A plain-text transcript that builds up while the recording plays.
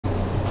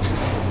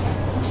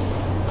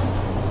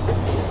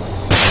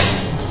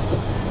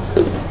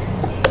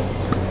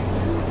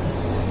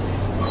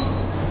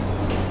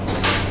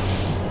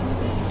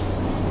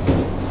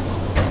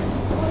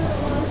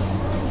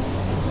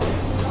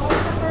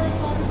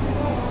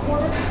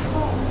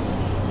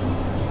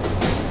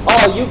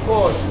Oh, you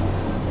called.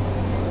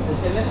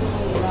 ¿Tenés una...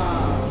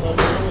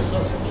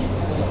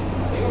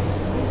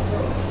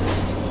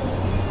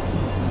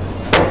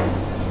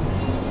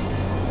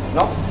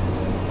 No?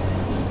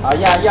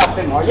 Allá,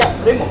 primo,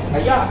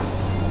 allá.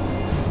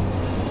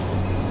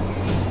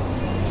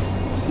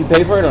 You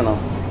pay for it or no?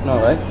 No,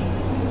 right?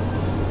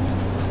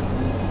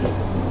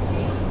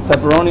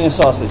 Pepperoni and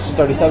sausage,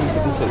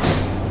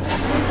 $37.56.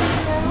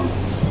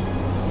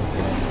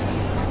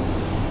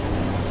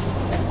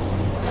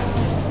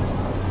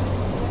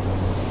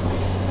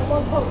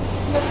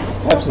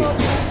 Pepsi.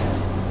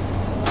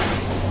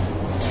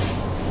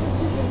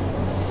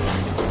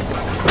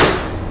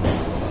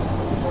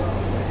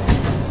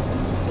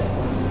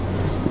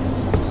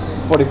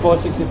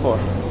 $44.64.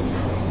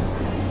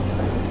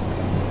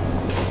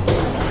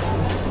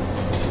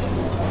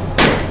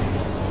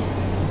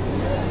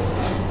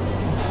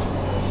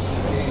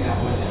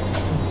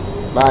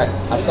 Right,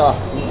 I saw.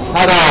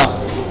 How to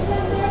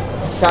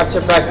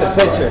capture back the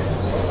picture.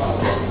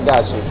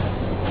 Got you.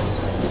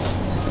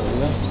 There you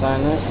go.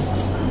 Sign that.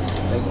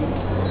 Thank you.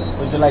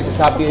 Would you like to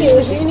copy it?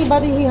 If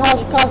anybody he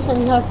has cash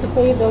and he has to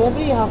pay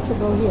delivery, you have to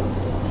go here.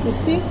 You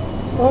see?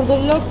 Order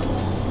look,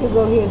 you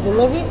go here.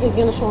 Delivery, it's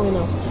gonna show you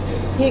now.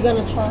 He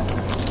gonna charge.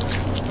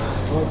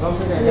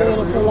 And you're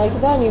gonna put like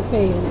that and you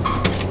pay him.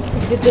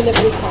 The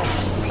delivery cash.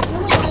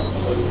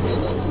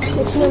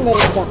 Which number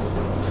is that?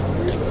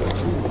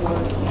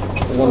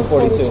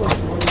 142.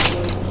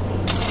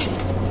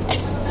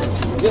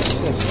 Yes.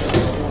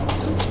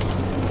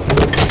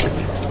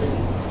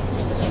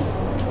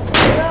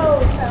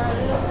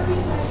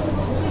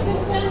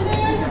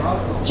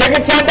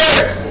 Chicken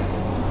tenders.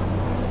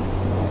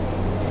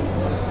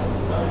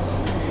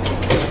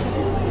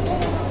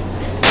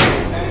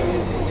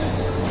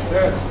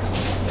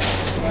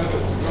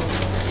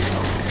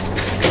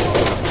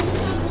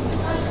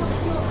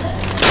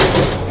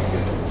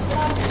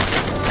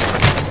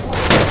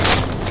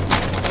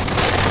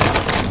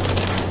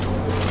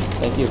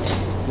 Thank you.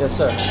 Yes,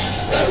 sir.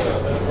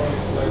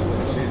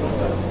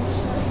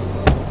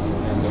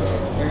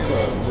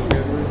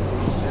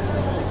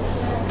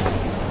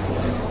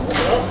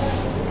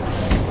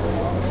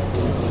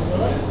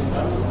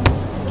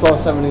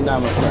 $12.79,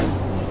 my friend.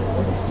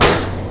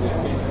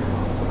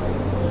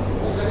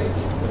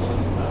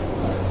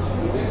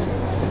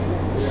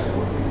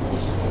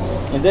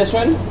 And this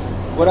one,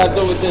 what I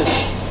do with this?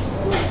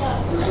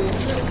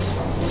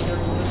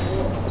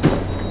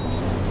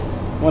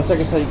 1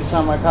 second, so you can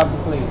sign my copy,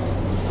 please.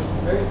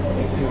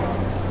 Thank you.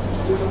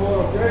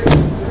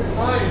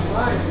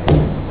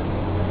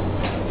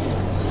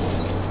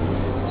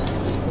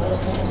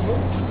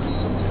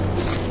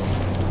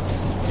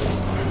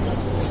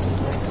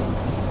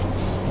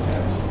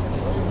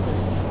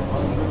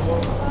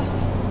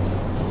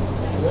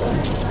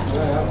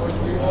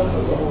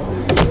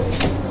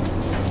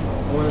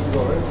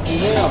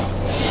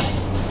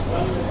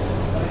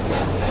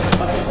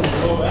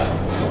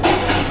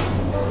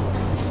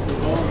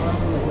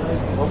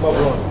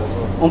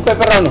 Un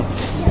pepperoni.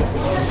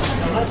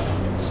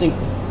 5.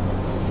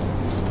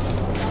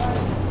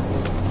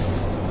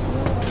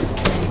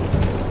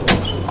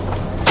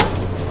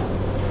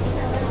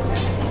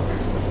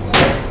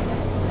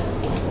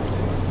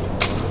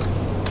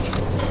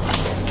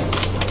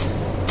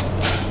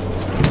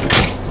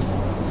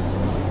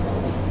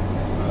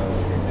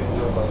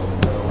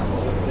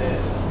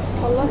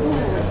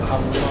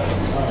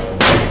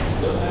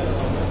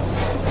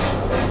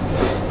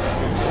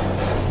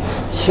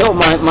 Yo,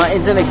 my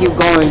internet keep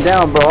going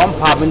down, bro. I'm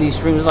popping these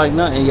streams like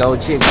nothing. Yo,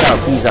 check it out.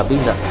 Pizza.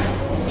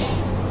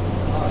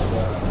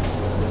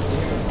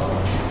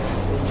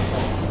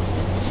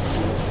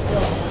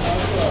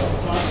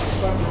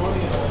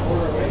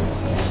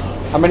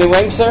 How many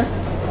wings, sir?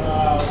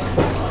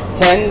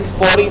 10,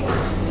 40,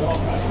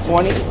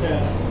 20,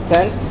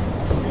 10.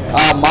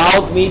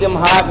 Mild, medium,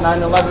 hot,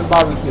 9/11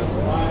 barbecue.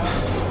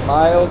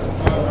 Mild.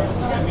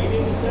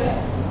 Medium, you said?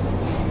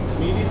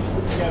 Medium?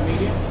 Yeah,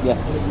 medium? Yeah.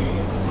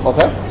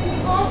 Okay.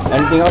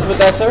 Anything else with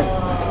that, sir?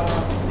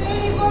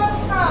 Penny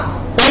vodka.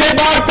 Penny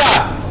vodka.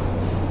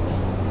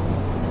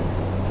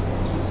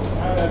 I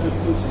have the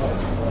 2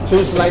 slices.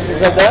 2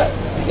 slices of that?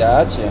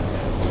 Gotcha.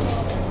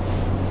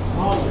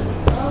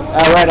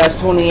 All right, that's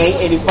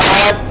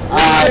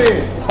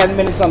 $28.85. 10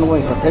 minutes on the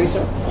wings, okay,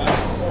 sir?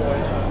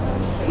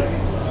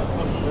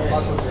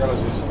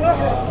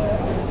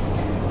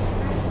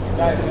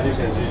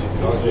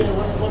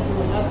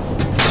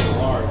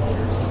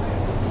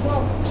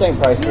 Same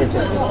price,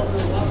 Richard.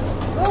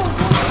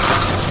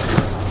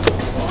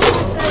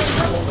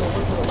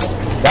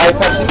 Diet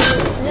Pepsi?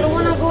 You don't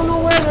want to go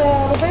nowhere,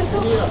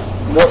 Roberto?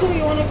 You too?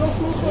 You want to go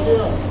smoke for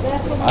the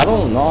I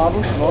don't know. I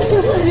don't smoke.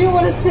 You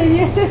want to stay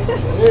here?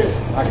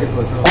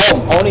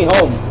 Home, only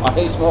home. I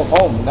hate smoke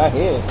home, not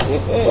here.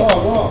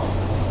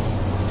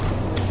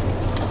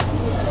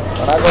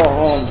 When I go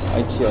home,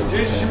 I chill.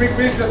 Gigi make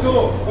pizza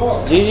too.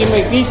 Gigi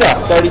make pizza,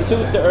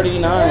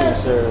 $32.39,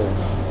 sir.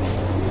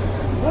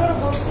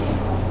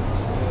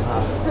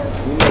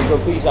 You make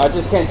good pizza. I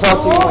just can't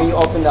talk to you when you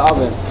open the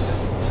oven.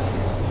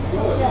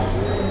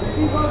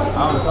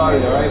 I'm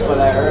sorry, alright, for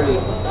that early.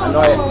 I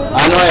know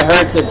it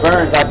hurts, it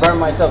burns. I burned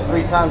myself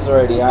 3 times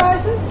already.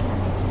 Slices?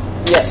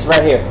 Yes,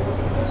 right here.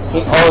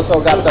 He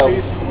also got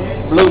the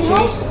blue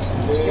cheese.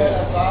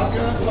 Yeah, sauce.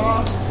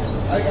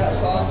 I got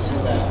sauce in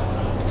the back.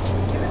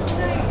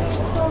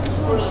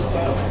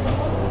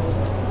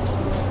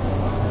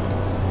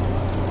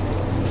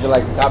 Would you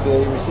like a copy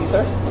of your receipt,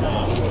 sir?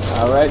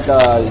 Alright,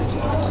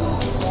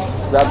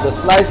 grab the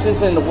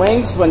slices and the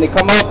wings. When they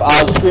come up,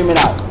 I'll scream it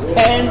out.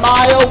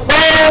 10-mile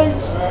wings!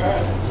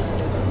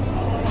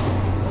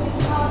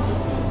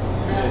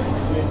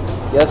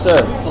 Yes, sir.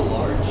 It's a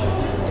large.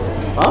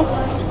 Huh?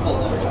 It's a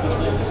large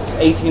pizza.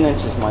 It's 18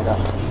 inches, my guy.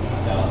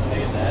 Yeah, I'll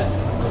pay that.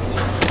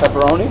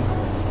 Pepperoni.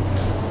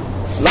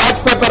 Large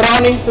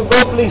pepperoni to go,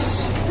 please.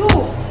 2.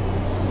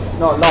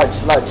 No, large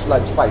pipe.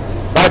 Large pipe.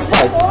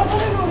 Just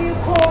ordering or you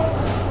call?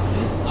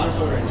 I'm just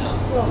ordering now.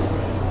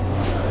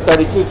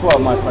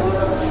 3212, my friend.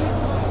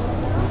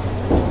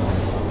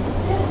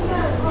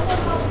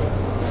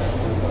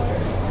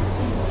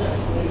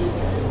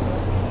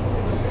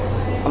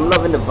 I'm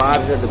loving the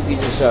vibes at the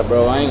pizza shop,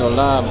 bro. I ain't gonna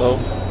lie, bro.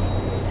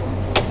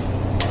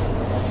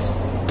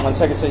 1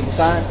 second so you can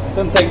sign. It's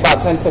gonna take about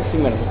 10-15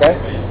 minutes, okay?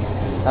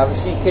 Have a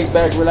seat, kick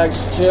back,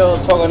 relax, chill,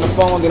 talk on the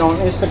phone, get on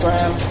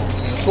Instagram,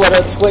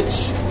 Twitter,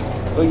 Twitch,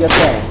 do your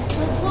thing.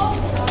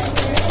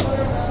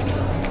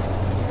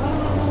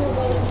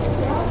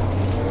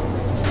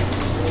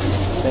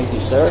 Thank you,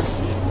 sir.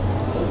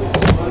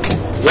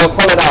 We'll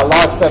call it out,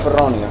 large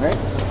pepperoni, okay?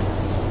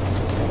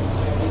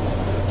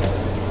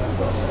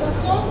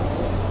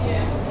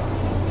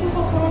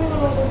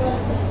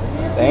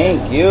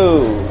 Thank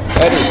you.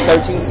 That is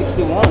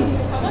 1361.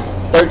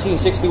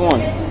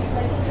 1361.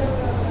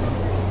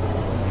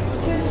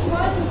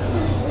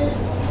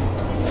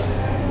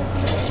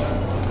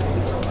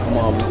 Come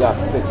on, we got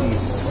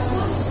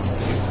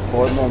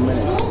 54 more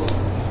minutes.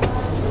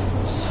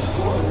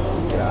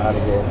 Get out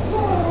of here.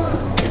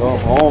 Go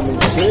home and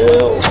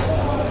chill.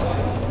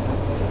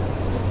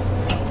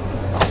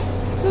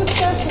 2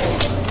 special.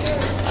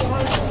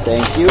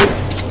 Thank you.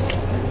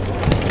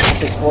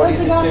 640 What's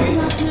the to garlic change.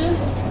 nut, man?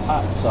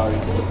 Ah, sorry.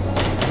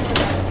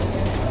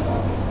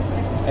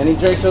 Any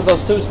drinks with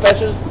those 2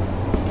 specials?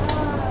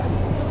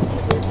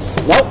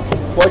 Nope.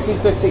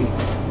 14.15.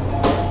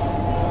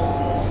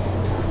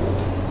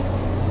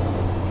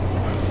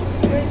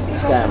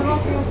 Scam.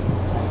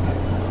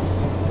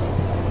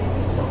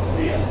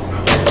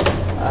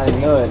 I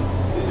knew it.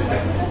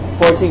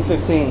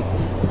 14.15.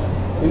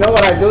 You know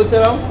what I do to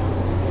them?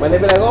 When they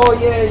be like, oh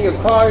yeah, your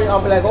car, I'll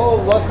be like, oh,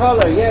 what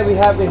color? Yeah, we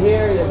have it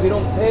here. If we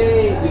don't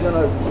pay, we're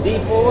gonna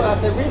repo it. I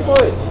said, repo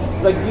it.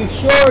 Like, you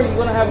sure you're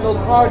gonna have no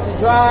car to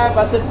drive?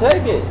 I said,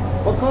 take it.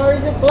 What car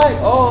is it? Black.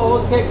 Oh,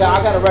 okay, God,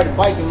 I gotta ride a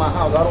bike in my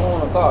house. I don't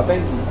want a car.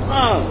 Thank you.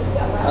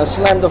 I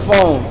slammed the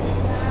phone.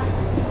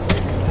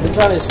 They're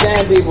trying to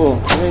scam people.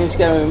 You ain't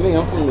scamming me.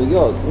 I'm from New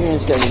York. You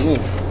ain't scamming me.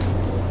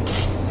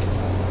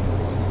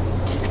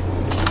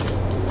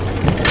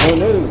 Oh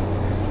no.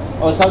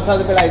 Or sometimes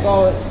they'll be like,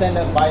 oh, send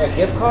it by a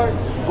gift card,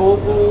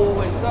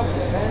 Google and stuff,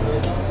 and send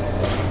it.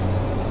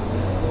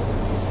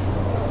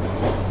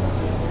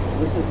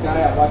 This guy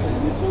I watch on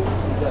YouTube,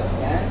 he does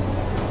scans.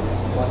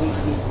 Well, he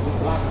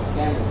blocks the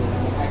scammers and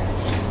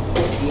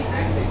he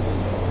hacks it.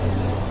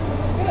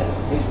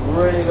 He's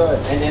really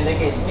good. And then they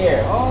get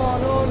scared. Oh,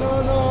 no.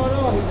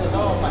 He says,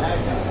 oh, my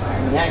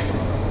hacker. He hacks it.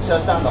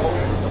 Shuts down the whole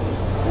system.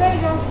 There you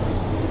go.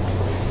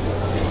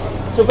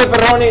 2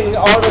 pepperoni and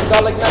all the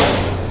garlic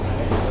nuts.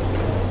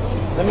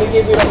 Let me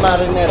give you the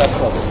marinara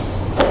sauce.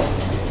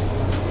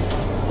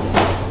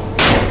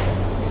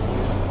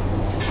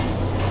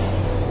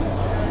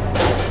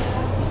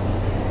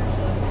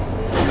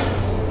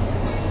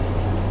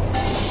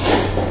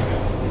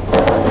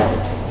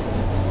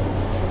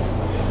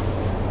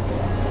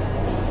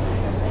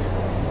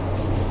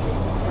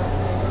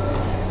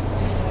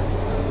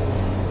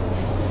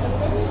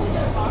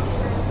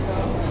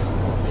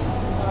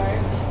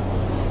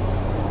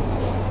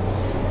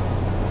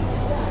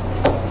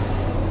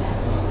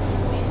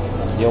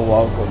 You're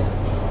welcome.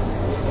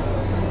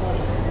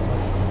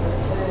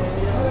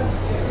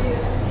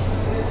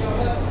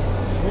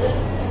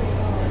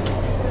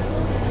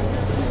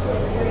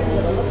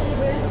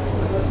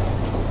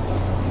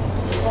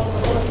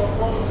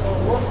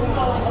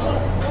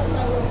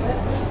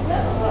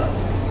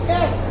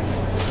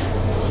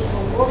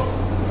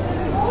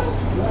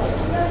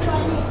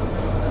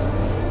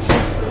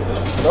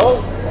 No?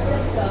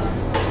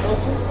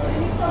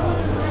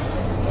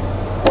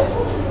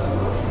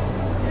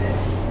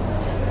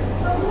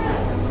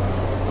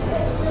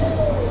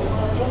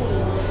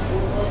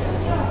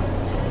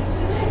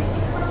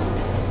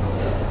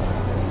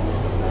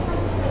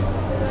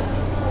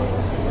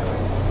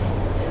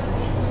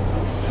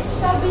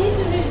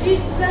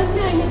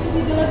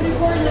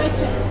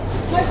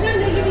 My friend,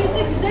 they give you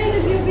 6 days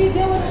if you'll be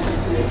delivered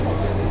this week.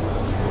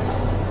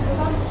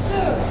 I'm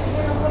sure.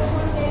 You're gonna work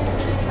 1 day and the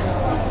next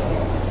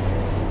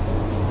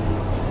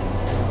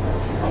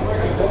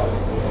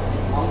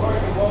I'm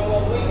working 1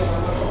 more week and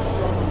I'm going to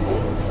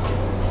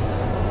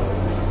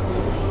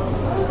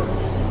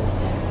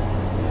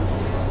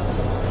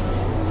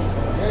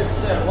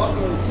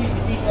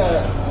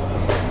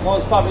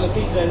popular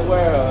pizza in the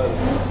world.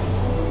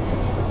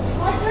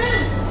 My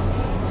friend.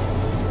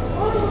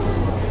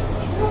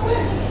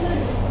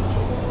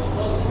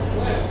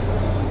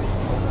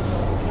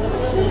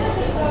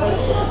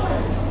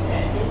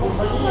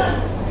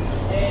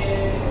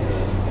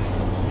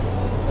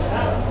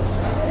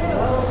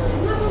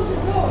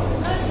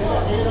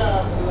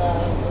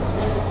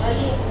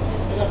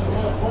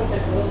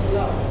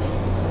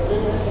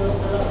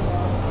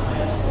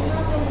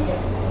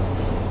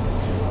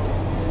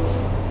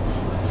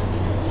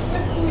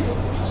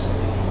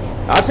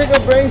 I'll take a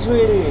break,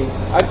 sweetie.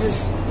 I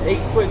just ate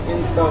quick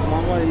and stuff,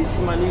 mama. You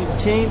see my new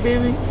chain,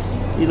 baby?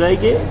 You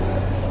like it?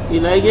 You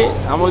like it?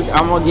 I'm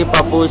gonna get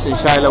Papoose and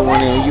Shyla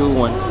one and you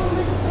one.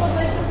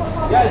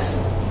 Yes.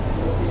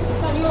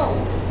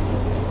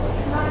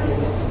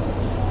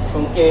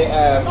 Con que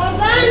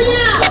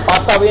la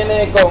pasta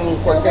viene con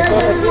cualquier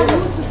cosa aquí.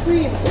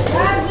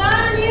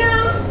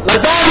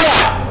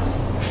 Lasagna.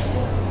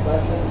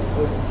 ¡Lasagna!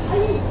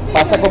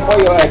 Pasta con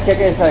pollo,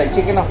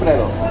 chicken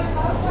Alfredo.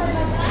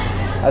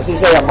 Así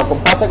se llama, con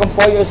pasta con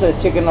pollo es el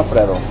chicken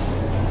Alfredo.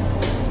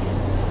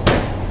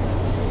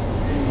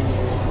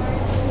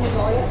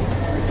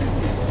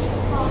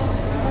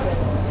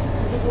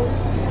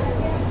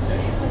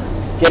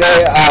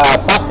 ¿Quiere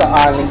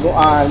pasta,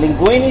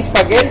 linguini,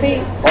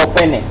 spaghetti o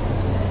penne?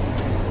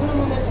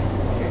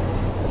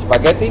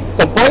 Spaghetti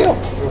con pollo.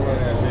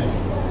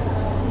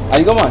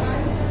 ¿Algo más?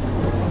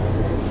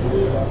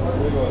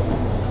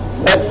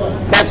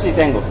 Pepsi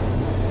tengo.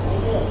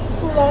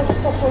 2 large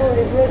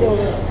pepperoni is ready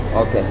already.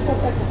 Ok.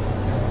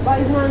 But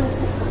it's not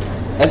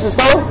 ¿Eso es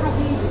todo?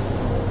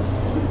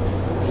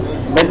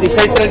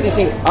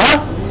 26.35.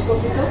 ¿Ah?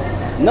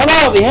 No,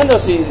 diciendo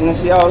si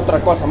necesita otra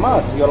cosa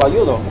más, yo lo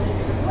ayudo.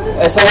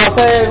 Eso va a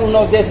ser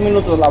unos 10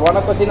 minutos, la van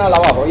a cocinar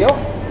abajo, ¿yo?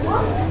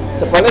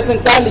 Se puede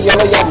sentar y yo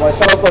lo llamo,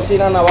 eso lo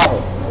cocinan abajo.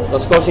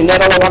 Los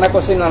cocineros lo van a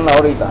cocinar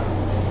ahorita.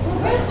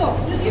 Roberto,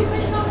 did you put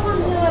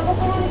someone the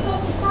pepperoni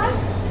sauce is hot?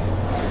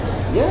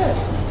 Yes,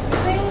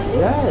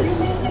 Yes. Few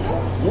minutes ago?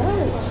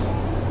 yes.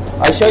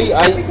 I'll show you,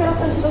 pick it up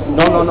and she doesn't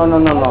no.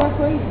 That's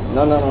crazy.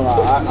 No,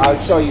 I'll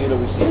show you the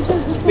receipt.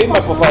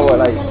 Firma, por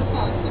favor, ahí.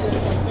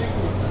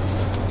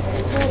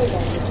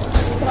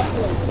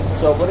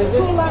 So, what is 2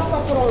 it? large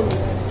pepperoni.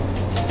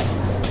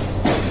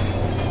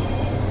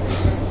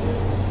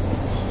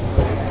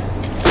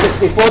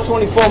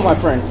 $64.24, my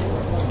friend.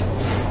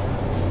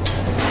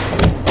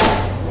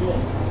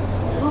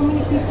 How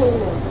many people in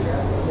there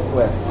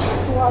Where?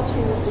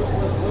 watching?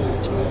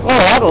 Oh,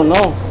 I don't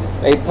know.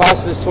 A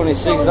pasta's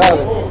 $26.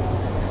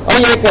 Oh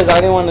yeah, because I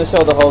didn't want to show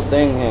the whole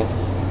thing here.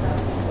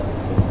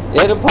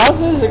 Yeah, the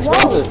pasta is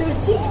expensive.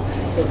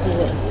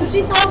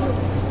 13,000.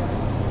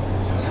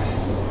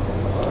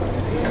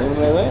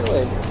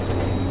 Wait.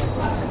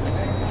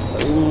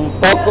 Soy un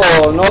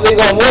poco, no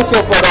digo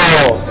mucho,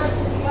 pero...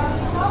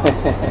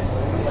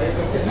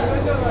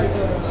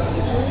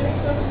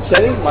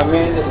 Shelly, my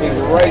man just be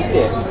right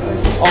there.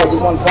 Oh, you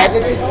want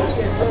packages? I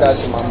got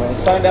you, my man.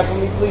 Sign that for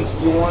me, please.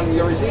 You want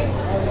your receipt?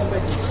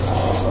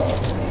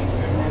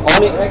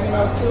 Only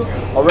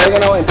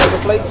oregano and pepper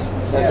flakes?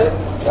 That's it?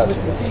 Got you.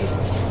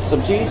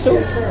 Some cheese too?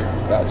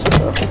 Got you,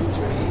 bro.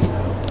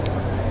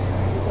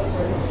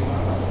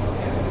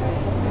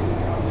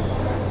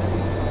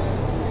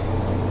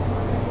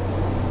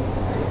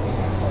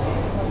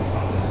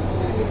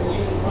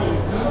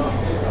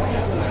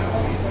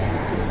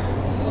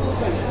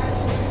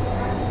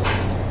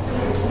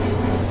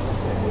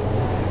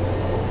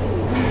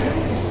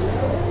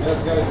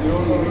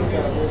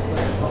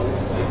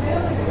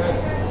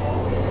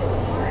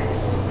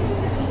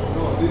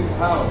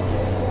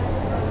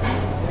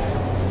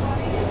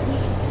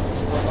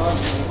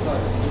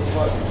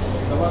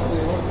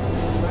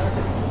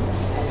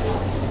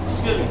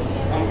 Excuse me.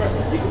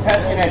 You can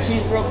pass me that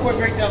cheese real quick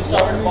right there. I'm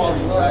sorry to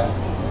bother you, guys.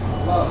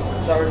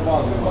 Sorry to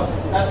bother you.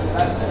 That's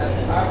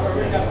I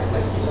already got the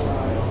plate.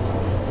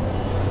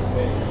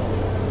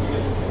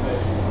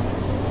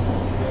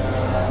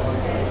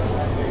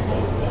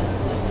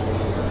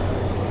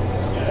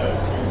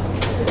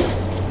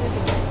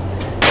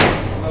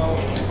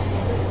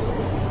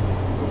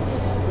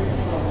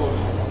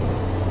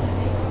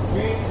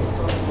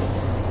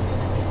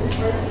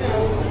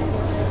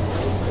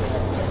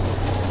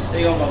 There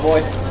you go, my boy.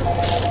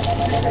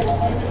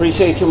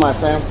 Appreciate you, my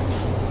fam.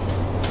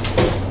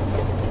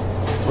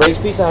 Ray's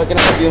Pizza, how can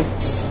I help you?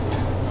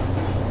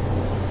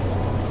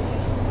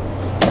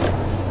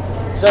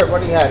 Sir,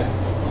 what do you have?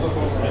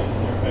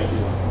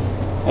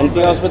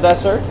 Anything else with that,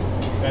 sir?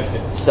 That's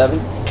it. 7.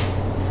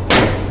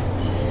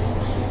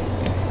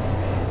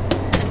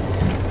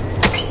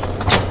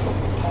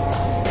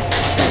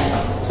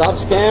 Stop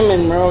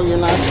scamming, bro. You're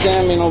not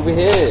scamming over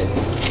here.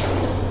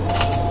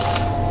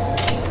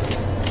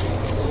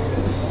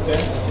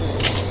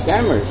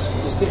 Scammers.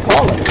 Just keep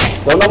calling.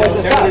 Don't know what to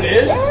Is that what say. it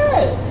is?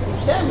 Yeah. Keep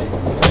scamming.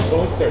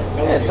 Don't start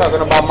telling Yeah, me.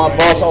 talking about my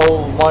boss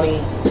owe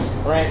money,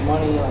 rent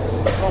money. Like,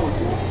 what's wrong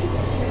with you?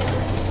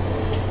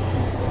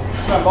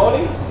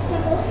 Stromboli?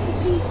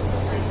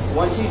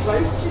 One cheese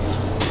slice?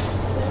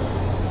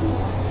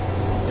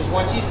 Just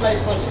One cheese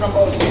slice, one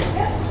stromboli.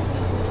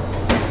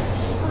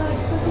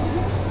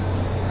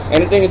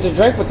 Anything to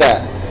drink with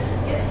that?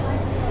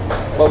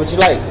 What would you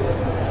like?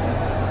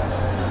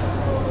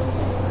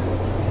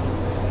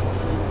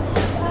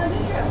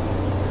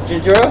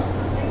 Ginger ale?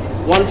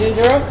 One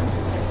ginger ale?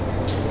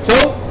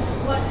 Two?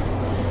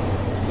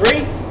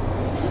 Three?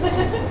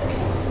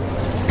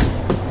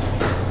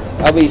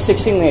 That'll be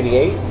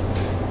 $16.88.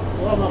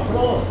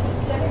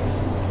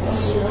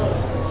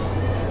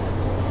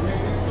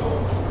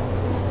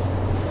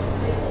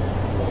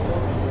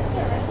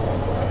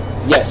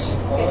 Yes.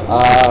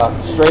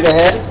 Straight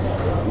ahead.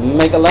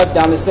 Make a left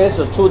down the stairs.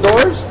 So 2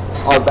 doors,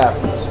 all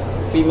bathrooms.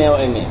 Female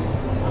and male.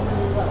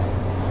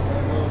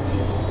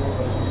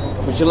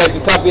 Would you like a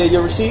copy of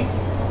your receipt?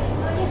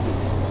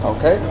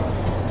 Okay.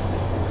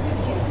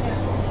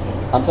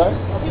 I'm sorry?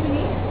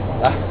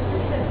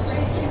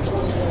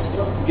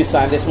 You can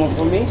sign this one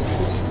for me.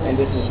 And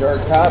this is your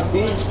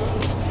copy.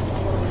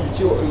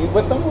 Are you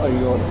with them or are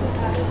you ordering?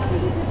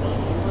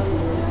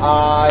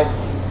 It's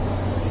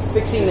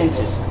 16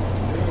 inches.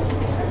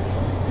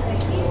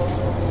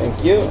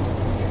 Thank you.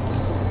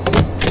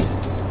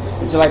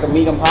 Would you like a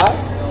medium pie?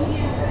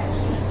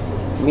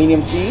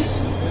 Medium cheese?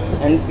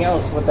 Anything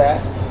else with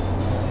that?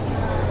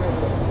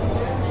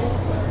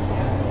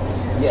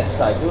 Yes,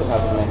 I do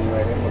have a menu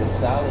right here for the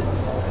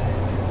salads.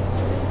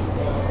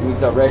 We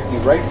direct you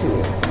right to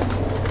it.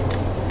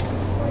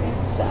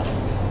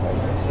 Salads.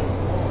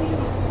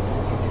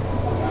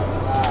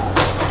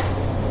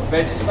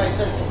 Veggie slice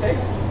turkey steak?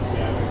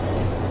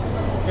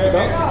 Okay,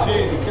 make some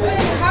cheese. It's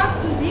very hard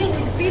to deal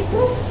with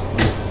people.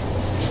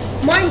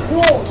 Mind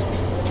closed.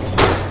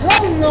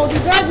 Oh no, they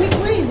drive me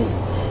crazy.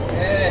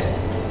 Yeah.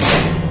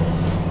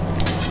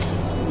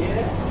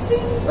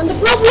 And the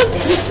problem,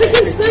 they speak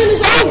in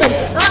Spanish all of them.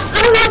 I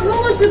don't have no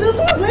one to do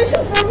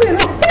translation for me.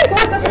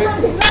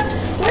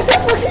 What the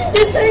fuck is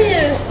they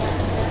saying?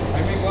 I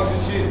make lots of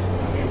cheese.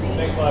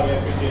 Thanks a lot, I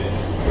appreciate it.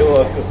 You're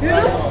welcome. You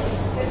know?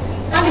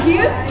 I'm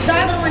here, the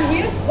other one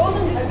here. All of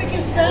them they speak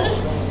in Spanish.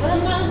 And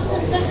I'm not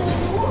understanding what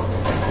they want.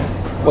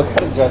 What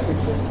kind of dressing?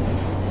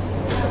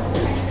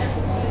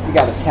 You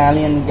got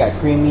Italian, you got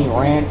creamy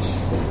ranch,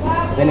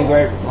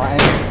 vinaigrette,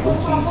 French, blue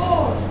cheese.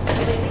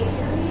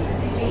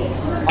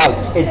 Oh,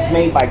 it's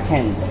made by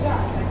Ken's.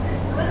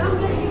 But I'm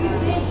going to give you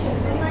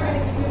patience. I'm not going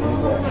to give you no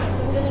more months.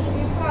 I'm going to give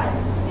you 5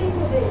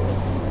 simple days.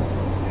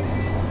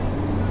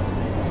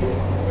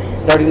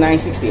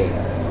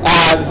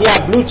 $39.68. He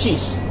had blue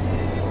cheese. They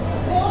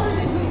ordered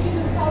the blue cheese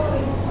and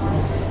salad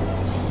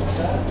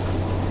inside.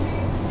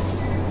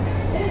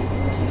 There is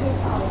blue cheese and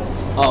salad.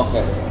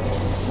 Okay.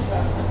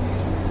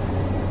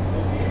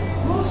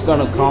 It's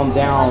gonna calm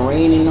down,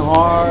 raining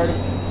hard.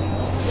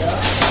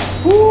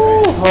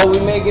 Woo! Hope we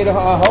make it.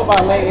 I hope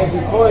I make it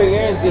before it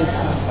ends. Cause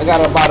I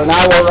got about an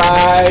hour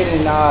ride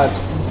and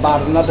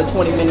about another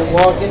 20-minute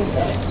walking.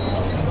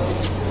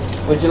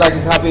 Would you like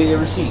a copy of your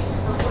receipt?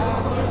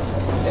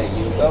 There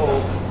you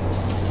go.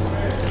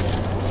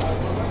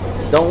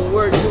 Don't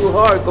work too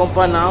hard,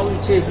 compa. Now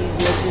he's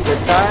missing the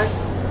tie.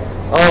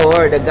 Oh,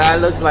 or the guy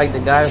looks like the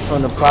guy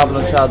from the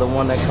Problem Child, the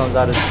one that comes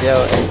out of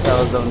jail and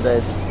tells them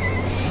that.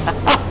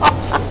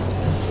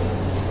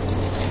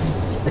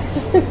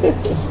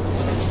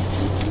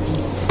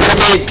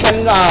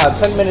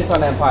 10 minutes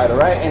on Empire,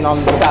 right? And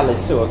on the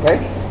salads too, okay?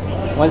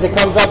 Once it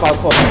comes up, I'll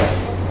call you back.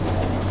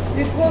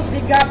 Because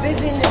they got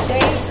busy in the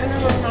day and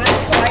on the night,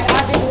 so I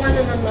added one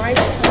on the night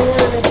and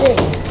one in the day.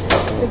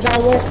 So that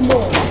work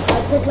more. I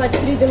put like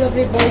 3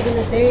 delivery boys in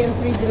the day and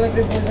 3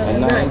 delivery boys on the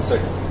night.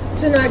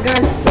 So now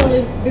guys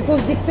feeling,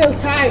 because they feel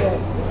tired.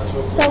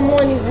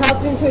 Someone is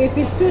helping, so if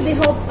it's 2 they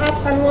help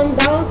up and 1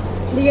 down,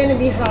 they're gonna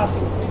be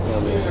happy.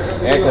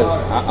 Yeah, because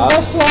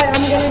that's why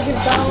I'm gonna give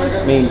down.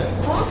 I mean,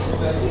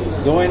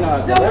 doing They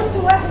went to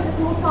work and just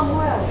moved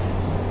somewhere else.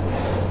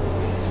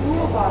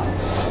 New guy.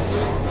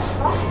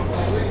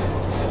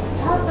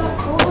 How's that?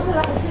 What was it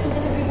like a chicken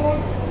delivery boy?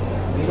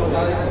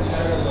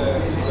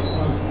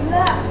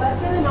 لا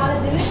بتكلم على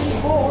delivery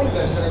boy.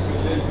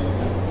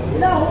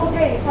 لا هو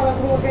جاي خلاص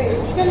هو جاي.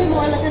 اتكلم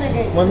وقال لك انا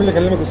جاي. المهم اللي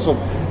اكلمك الصبح.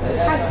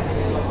 حاج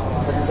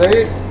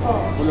سيد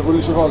واللي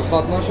لي شوفها الساعه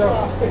 12 يا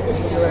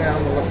عم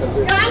الله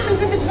يخليك يا عم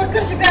انت ما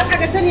تفكرش فيها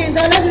حاجه ثانيه انت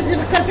لازم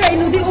تفكر فيها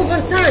انه دي اوفر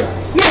تايم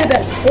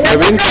يهبل يا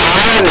بنتي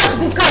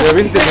عارف يا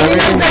بنتي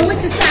لو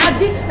زودت الساعات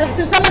دي راح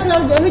توصل لك ل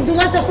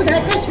 $400 تاخدها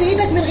كاش في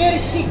ايدك من غير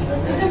الشيك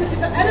انت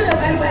متفق انا لو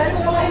قالوا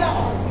والله لا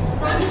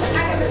ما عنديش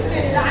حاجه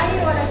مسكين لا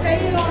عيل ولا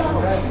تايل ولا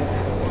نص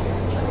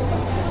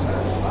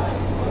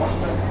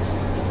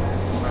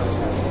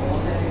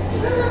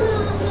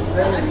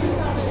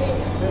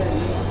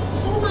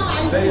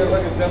زي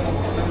الراجل ده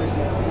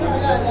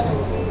لا ده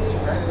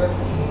يعني بس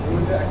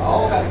يقول لي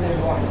اهو ولا ده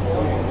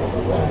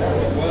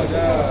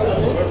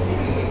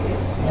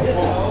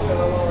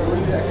يقول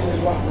لي اكل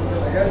لوحده في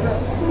الاجازه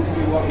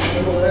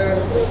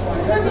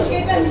ده مش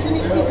جايبها مشان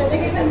الكيسه ده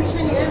جايبها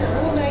مشان انا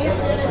هو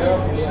مريحني انا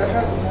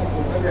بيشتغل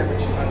وما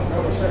بيعملش حاجه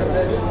هو بيشتغل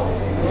زي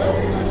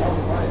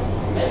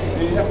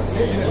بياخد 60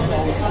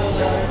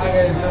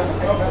 حاجه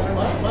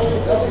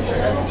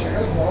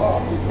شغال وراه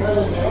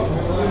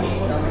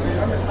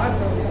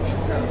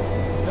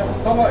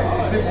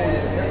هسيبه.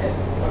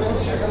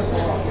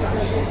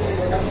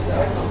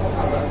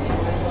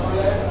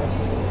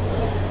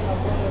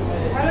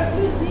 على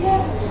فلوس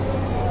زيادة.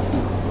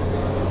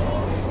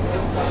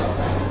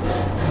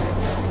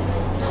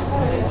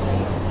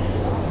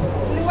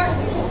 كل واحد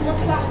يشوف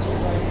مصلحته.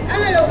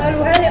 أنا لو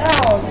قالوها لي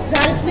أقعد،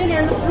 تعرف ليه؟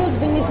 لأنه فلوس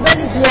بالنسبة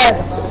لي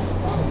زيادة.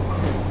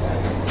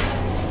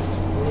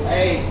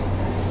 Hey,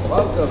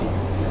 welcome.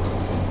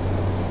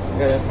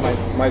 Got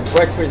my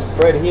breakfast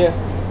bread here.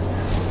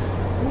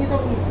 You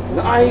don't eat it.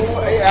 No,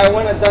 I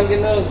went to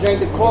Dunkin' Donuts, drank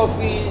the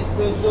coffee,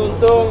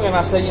 and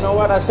I said, you know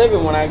what? I said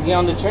it when I get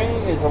on the train,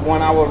 it's a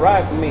 1 hour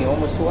ride for me,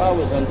 almost 2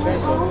 hours on the train.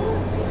 So Oh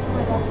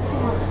my God, it's too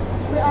much.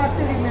 We are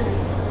 30 minutes.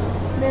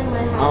 Me and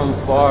my house. I'm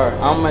far.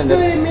 I'm in the.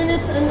 30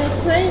 minutes in the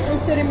train and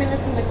 30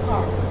 minutes in the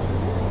car.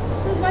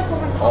 So it's like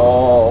over an hour.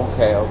 Oh,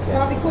 okay, okay.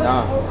 Now because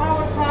Nah.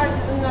 our car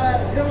is in the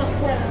Jonas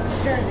Square, New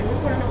Jersey. We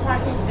put in a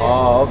parking there.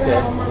 Oh, okay. We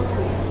have a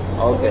monthly.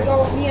 So Okay. we go,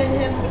 me and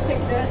him, we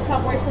take the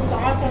subway from the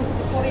Arthur to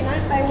the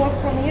 49. I walk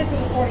from here to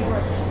the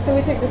 49. So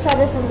we take the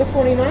subway from the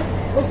 49.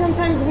 Or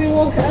sometimes we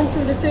walk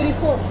until the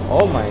 34.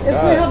 Oh my If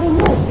we have God. a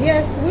move,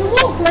 yes. We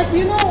walk, like,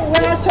 you know,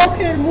 when we're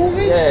talking or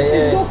moving, Yeah,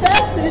 it yeah. go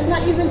faster. It's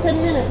not even 10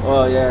 minutes.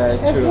 Well, yeah,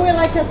 If true. we're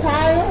like a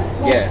child,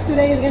 like Yeah.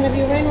 today is gonna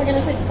be rain, we're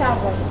gonna take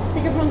subway.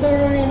 Take it from the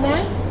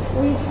 49,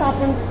 we stop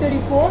on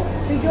 34,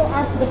 we go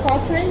out to the car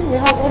train, we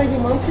have already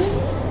monthly.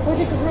 We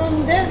take it from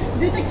there,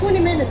 they take 20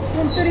 minutes,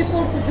 from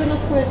 34 to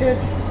Jonas Square,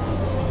 there's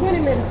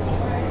 20 minutes.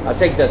 I'll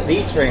take the D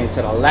train to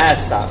the last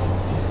stop,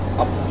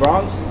 up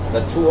Bronx,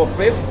 the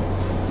 205th,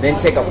 then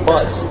take a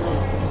bus,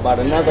 about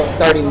another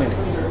 30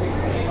 minutes.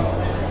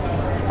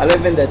 I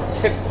live in the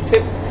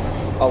tip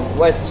of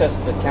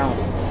Westchester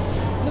County,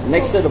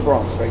 next to the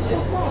Bronx, right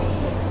there.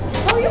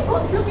 How you go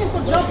looking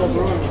for jobs?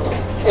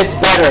 It's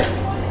better.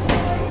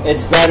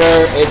 It's better.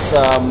 It's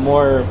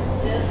more.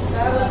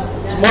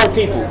 It's more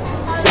people.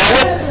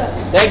 Salad?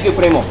 Thank you,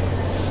 primo.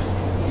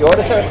 You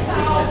order, sir?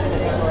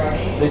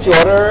 Did you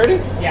order already?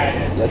 Yeah, I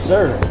did. Yes,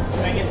 sir.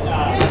 Can I get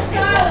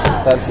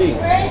Pepsi.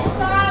 Great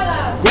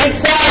salad! Greek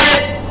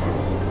salad.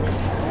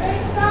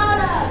 Great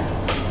salad!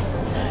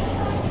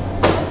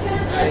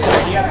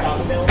 do you have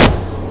Taco Bell?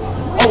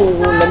 Oh,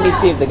 let me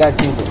see if they got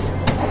cheese.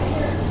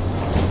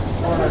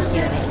 Or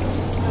Sierra Mist?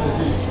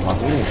 Oh,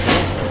 really?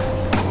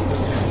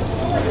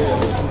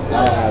 I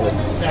don't have it.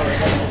 No, we're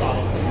going to the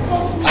bottom.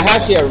 I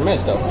have Sierra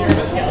Mist though. Sierra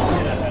Mist, yeah, let's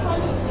do that then.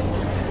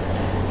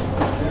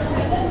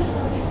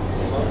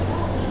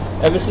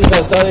 Ever since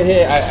I started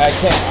here, I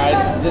can't.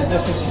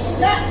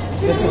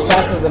 This is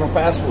faster than a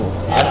fast food.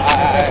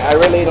 I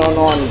really don't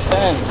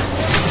understand.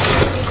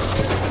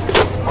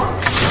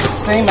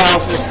 Same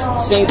ounces,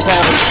 same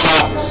pound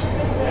pops.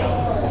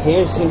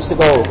 Here seems to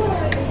go.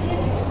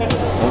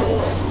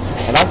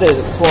 And I did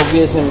 12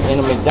 years in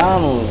a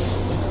McDonald's,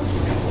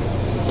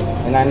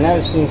 and I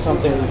never seen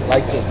something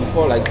like it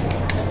before. Like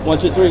 1,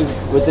 2, 3,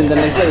 within the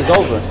next day it's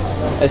over.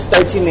 It's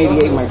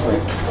 $13.88, my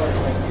friend.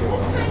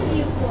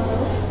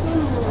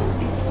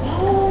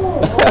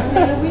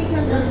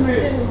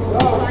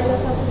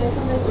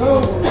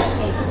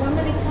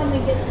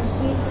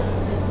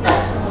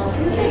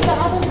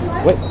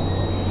 Wait.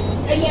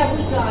 Yeah,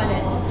 we got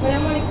it. But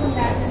I'm gonna come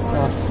back and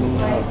Fuck me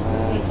up,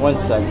 man. 1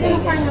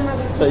 second. Find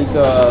another. So you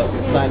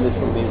can sign this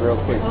for me real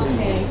quick, please.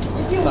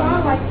 If you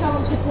want, like, tell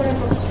them to put in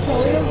the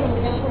tutorial.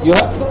 You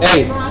have,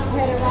 hey,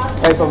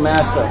 for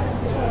master.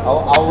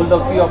 I will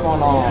look you up on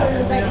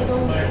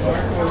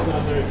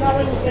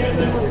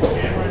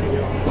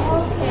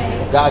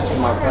Got you,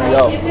 my friend.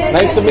 Yo,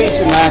 nice to meet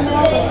you, man.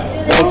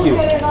 Thank you.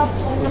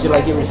 Would you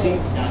like your receipt?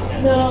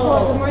 No.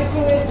 The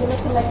microwave, you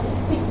look like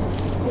sticky.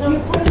 If you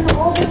put in the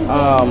oven,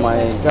 Oh my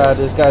God,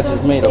 this guy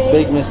just made a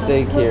big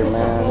mistake here,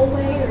 man. Whole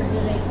way, or do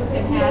they cook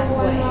it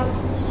halfway?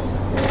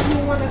 if you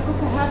want to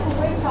cook a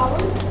halfway, tell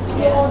them.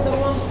 You order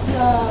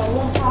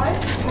one pie,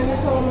 and you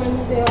tell them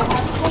they are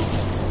half cooked,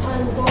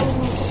 and go and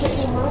cook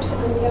them out,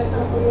 and you gotta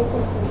come for your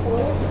cooking for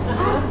you.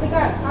 Ask the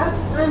guy, ask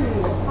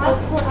Andrew, ask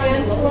for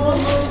Andrew.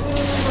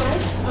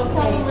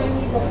 Tell him I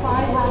need the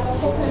pie half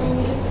cooked, and I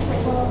need it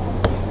to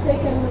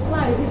take in the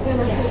slice. He's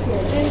gonna take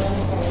care of it.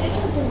 It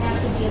doesn't have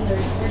to be in the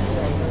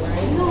refrigerator,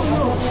 right? No.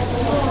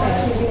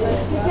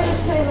 You can't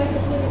say like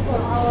a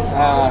 24-hour.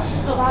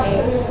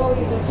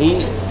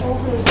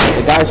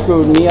 The guy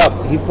screwed me up.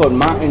 He put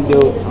Mountain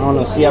Dew on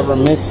a Sierra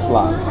Mist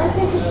slot. I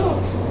think it's true.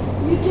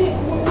 You take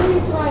when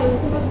you fly,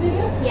 is it much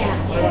bigger? Yeah.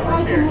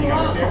 I can move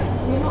up.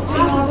 You know, I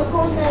have the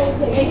cold day.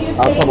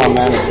 I'll tell my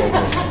manager.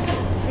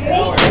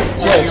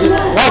 Yeah,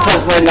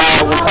 because when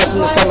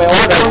customers come and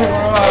order,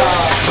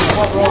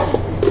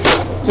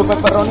 two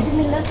pepperoni.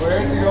 Where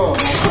do you go?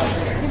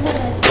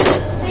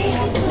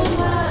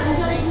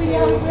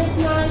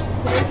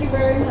 Thank you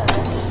very much.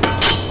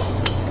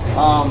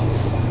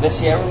 The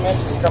Sierra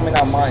Mist is coming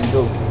out mine,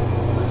 dude.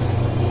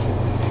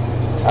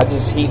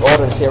 He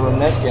ordered Sierra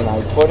Mist and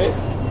I put it.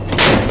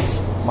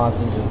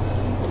 Mountain Dew.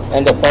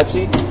 And the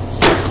Pepsi?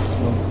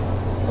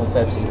 No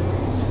Pepsi.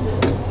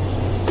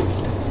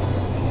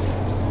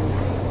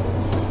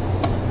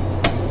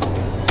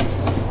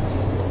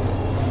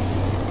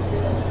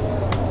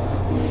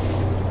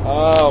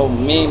 Oh,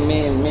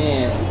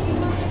 man.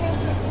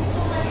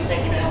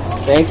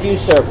 Thank you,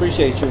 sir.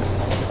 Appreciate you.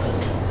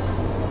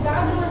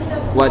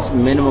 What's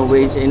minimum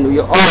wage in New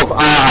York? Oh,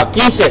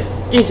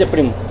 15,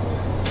 primo.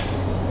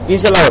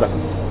 15 la hora.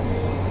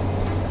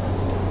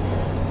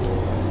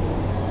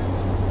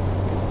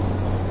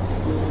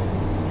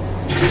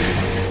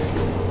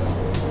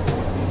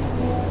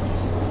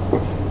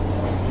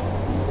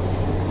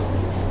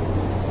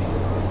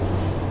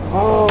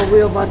 Oh,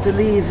 we're about to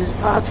leave. It's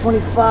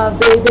 5:25,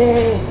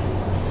 baby.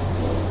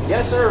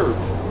 Yes, sir.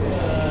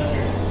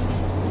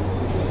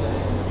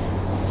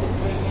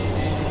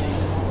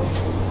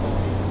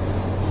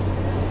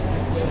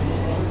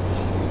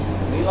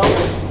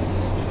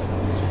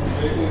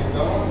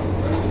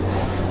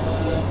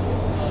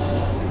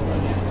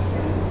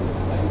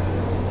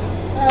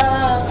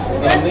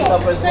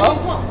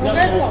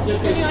 Roberto,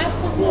 can you ask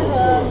him for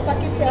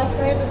spaghetti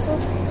Alfredo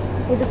sauce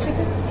with the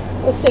chicken?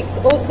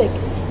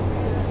 06.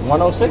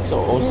 106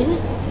 or 06?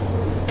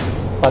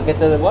 Paquete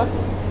de what?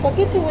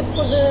 Spaghetti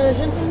for the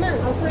gentleman.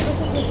 Alfredo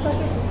sauce with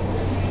spaghetti.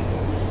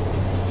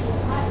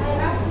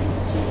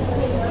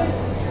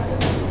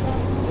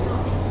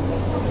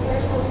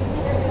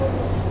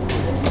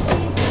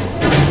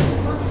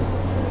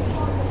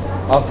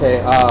 Okay,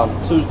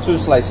 two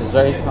slices,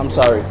 right? I'm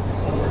sorry.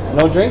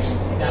 No drinks?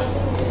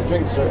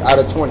 Drinks are out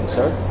of 20,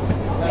 sir.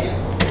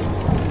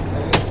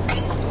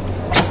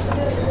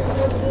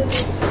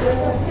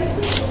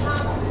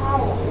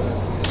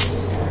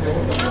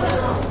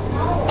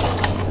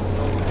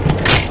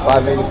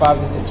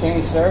 $5.85 is the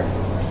change, sir.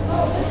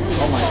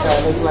 Oh my God,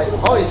 it looks like,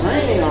 oh, it's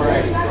raining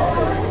already.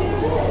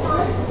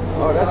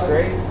 Oh, that's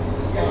great.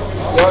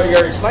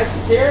 Your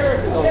slices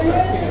here? No,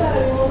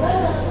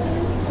 sir.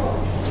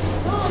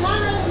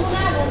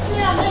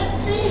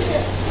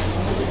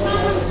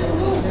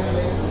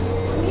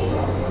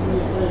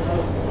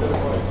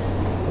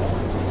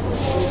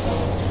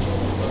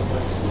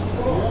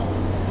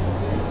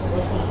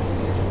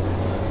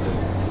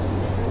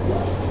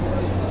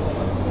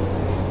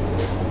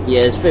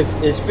 Yeah, it's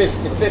 15.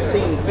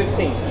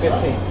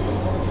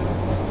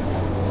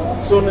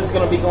 Soon it's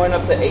going to be going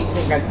up to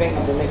 18, I think,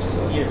 in the next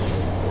 2 years.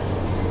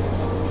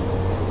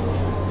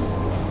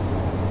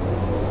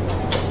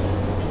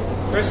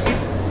 Crispy?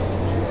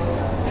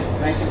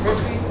 Nice and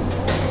crispy?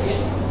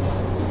 Yes.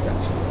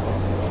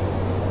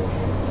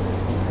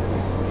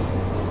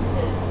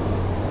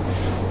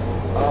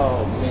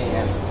 Oh,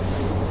 man.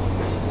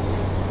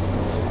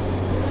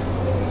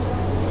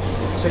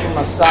 Chicken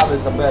masala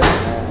is the best,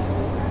 man.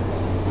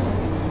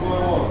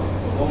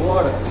 One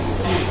water.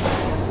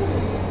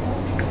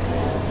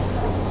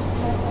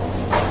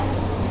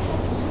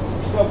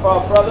 What's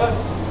up, brother?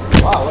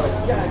 Wow, what a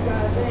god dang,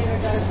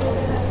 I gotta do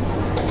that.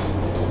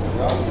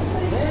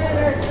 Man,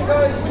 that's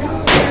good.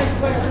 That's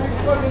like 3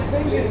 fucking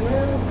fingers,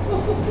 man.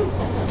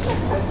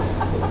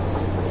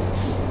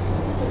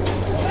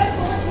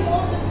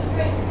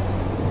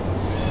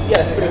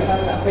 Yes, pero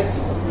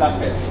la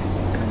Pepsi.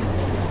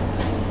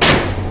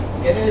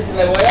 ¿Quieres?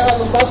 Le voy a dar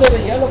un vaso de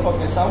hielo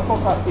porque está un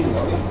poco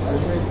tibio, ¿bien?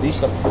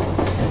 Listo.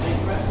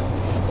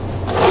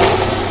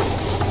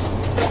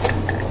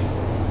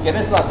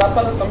 ¿Quieres la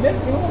tapa también?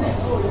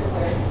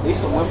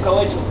 Listo, buen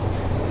provecho.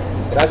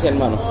 Gracias,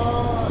 hermano.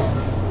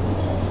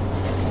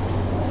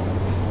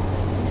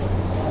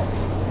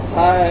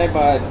 Tie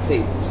by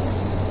tapes.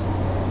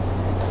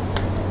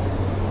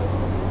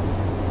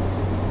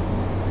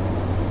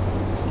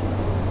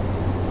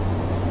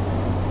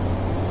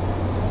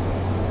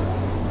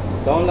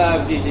 Don't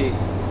laugh, Gigi.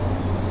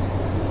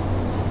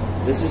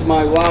 This is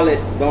my wallet.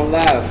 Don't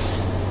laugh.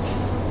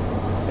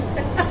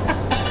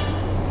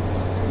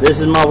 This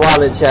is my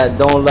wallet, chat.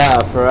 Don't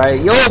laugh, alright?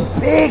 Yo,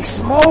 Big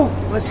Smoke.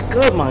 What's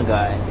good, my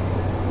guy?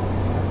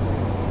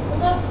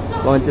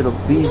 Going to the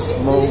beast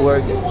mode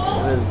work.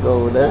 Let's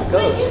go. Let's go.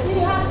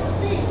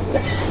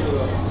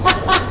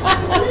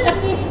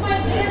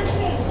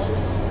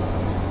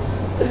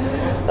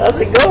 How's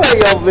it going,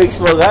 yo, Big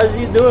Smoke? How's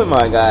you doing,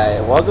 my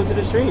guy? Welcome to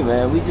the stream,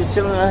 man. We just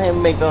chilling out here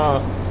and make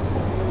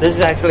this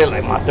is actually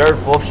like my 3rd,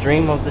 4th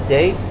stream of the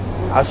day.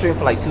 I'll stream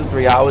for like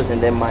 2-3 hours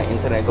and then my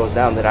internet goes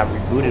down. Then I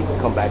reboot it,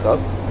 come back up.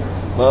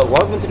 But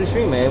welcome to the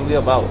stream, man. We're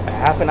about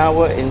half an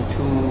hour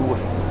into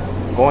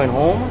going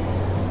home.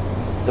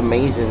 It's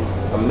amazing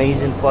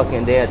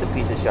fucking day at the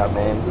pizza shop,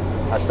 man.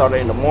 I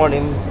started in the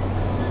morning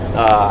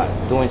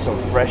doing some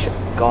fresh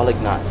garlic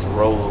knots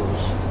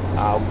rolls.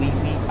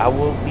 I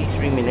will be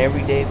streaming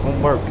every day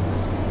from work.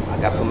 I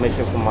got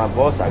permission from my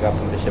boss. I got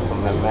permission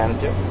from my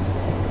manager.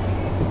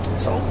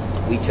 So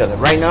we chilling.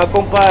 Right now,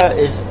 compa,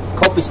 is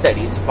copy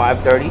steady. It's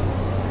 5:30.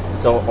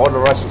 So all the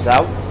rush is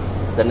out.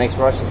 The next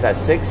rush is at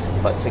 6.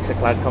 But 6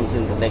 o'clock comes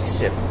in the next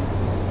shift.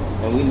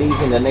 And we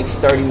leave in the next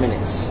 30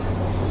 minutes.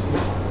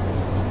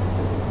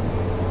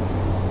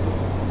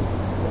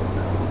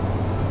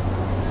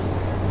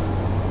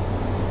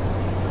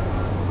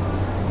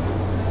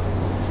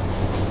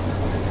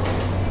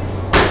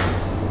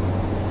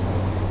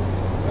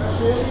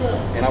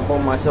 And I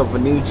bought myself a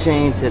new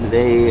chain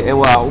today.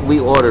 Well, we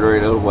ordered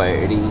it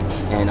already,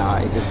 and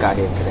it just got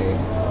here today.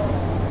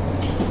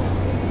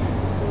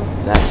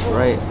 It's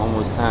right,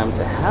 almost time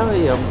to hell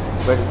yeah,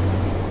 I'm ready.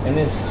 And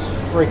it's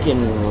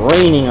freaking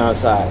raining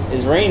outside.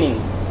 It's raining. Oh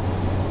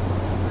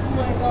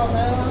my God,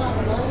 I don't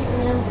have not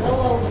even an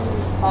umbrella.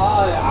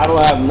 I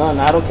don't have none.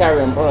 I don't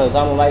carry umbrellas.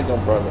 I don't like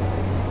umbrellas.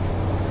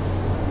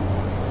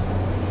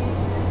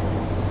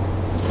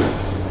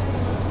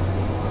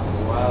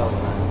 Wow,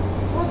 man.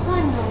 What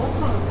time now? What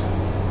time?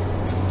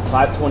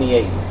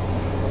 5:28.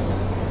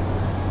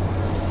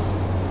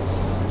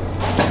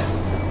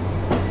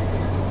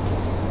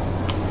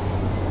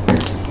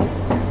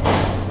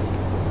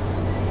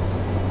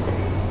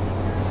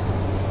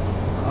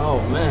 Oh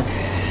man.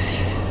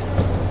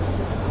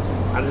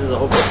 I just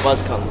hope the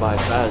bus comes by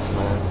fast,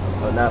 man.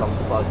 Or not, I'm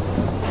fucked.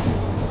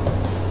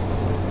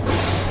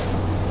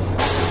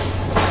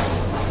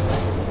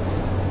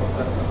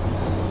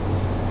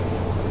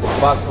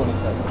 About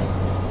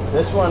 27.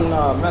 This one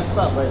messed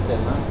up right there,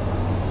 man.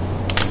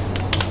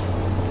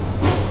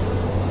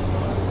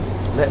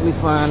 Let me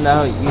find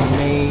out you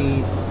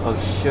made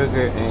of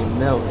sugar and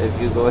milk if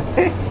you go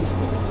ahead.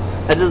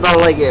 I just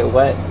don't like it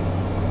wet.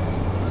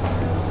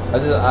 I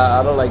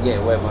don't like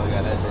getting wet, my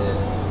guy. That's it.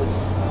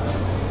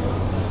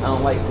 I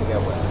don't like to get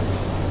wet.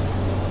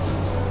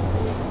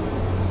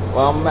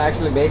 Well, I'm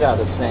actually made out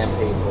of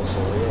sandpaper, so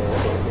yeah.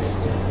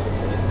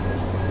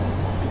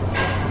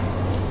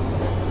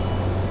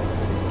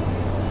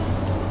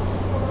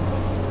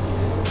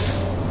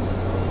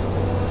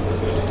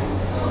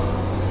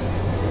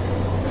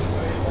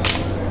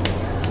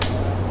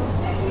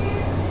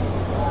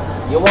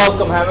 You're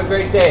welcome. Have a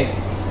great day.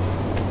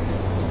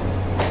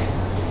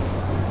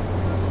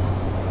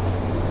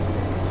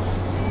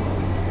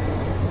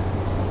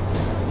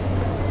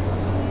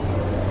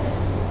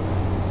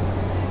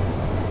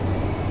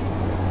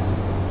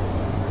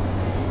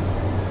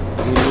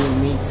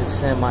 To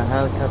send my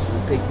helicopter to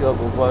pick you up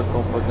and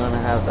welcome. We're gonna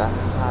have the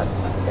hot.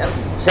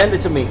 Send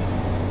it to me.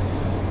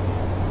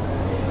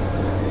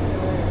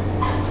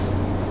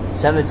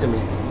 Send it to me.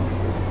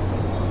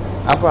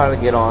 I'll probably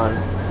get on.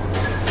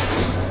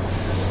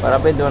 But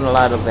I've been doing a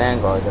lot of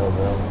Vanguard though,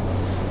 bro.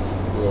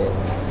 Yeah,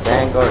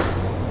 Vanguard.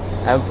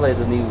 I haven't played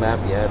the new map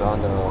yet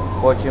on the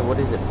Fortune. What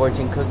is it?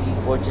 Fortune Cookie?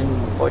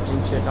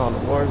 Fortune shit on the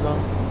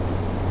Warzone.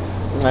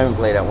 I haven't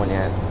played that one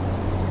yet.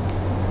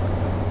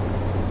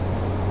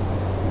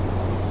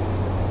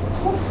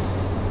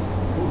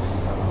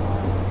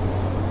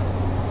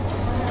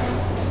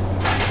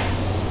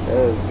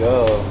 Let's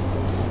go.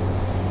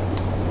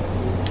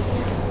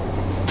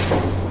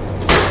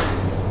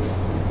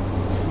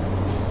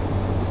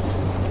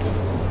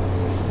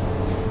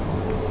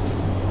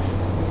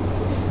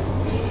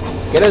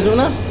 ¿Quieres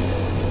una?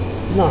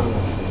 No,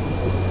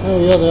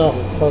 yo de abajo,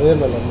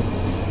 jodiéndola.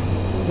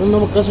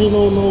 No, casi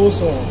no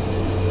uso, no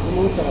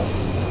me gusta la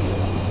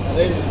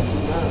arena, así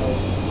nada.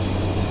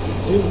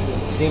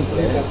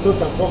 Simple. Tú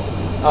tampoco.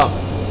 Oh,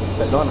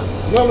 perdona.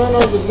 No, No, yo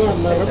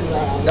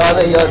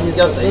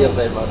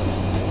sé, bro.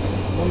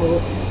 No me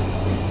gusta.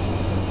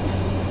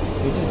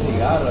 It's a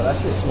cigar. That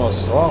shit smells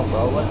strong,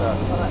 bro. What the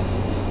fuck?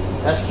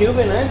 That's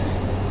Cuban, eh?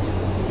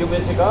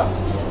 Cuban cigar?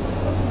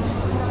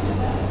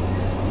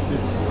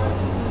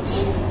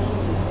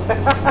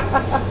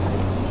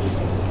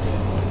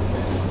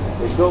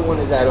 The good one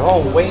is at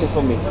home waiting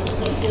for me.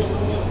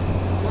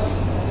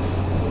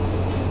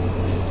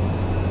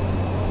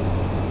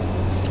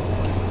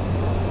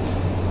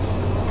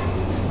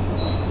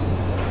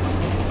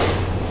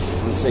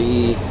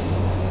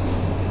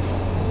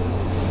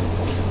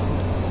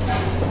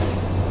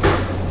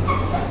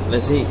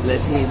 See,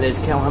 let's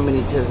count how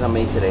many tips I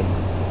made today.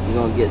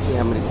 You're gonna see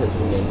how many tips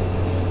we made.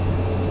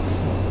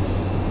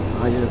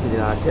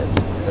 $150 tip.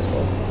 That's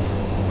all.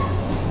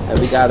 And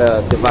we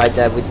gotta divide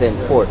that within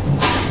 4.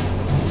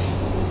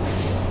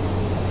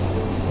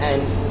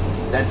 And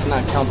that's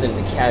not counting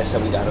the cash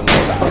that we got on the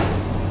side.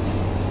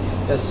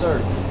 Yes,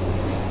 sir.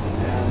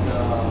 And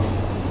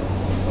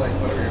like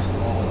whatever your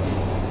smallest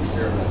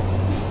zero is.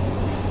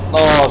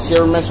 Oh,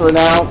 Sierra Mist right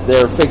now,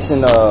 they're fixing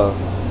the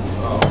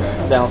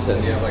okay.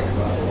 downstairs. Do you have like a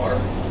glass of water?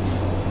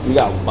 We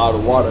got a bottle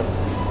of water.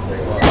 Take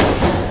a water.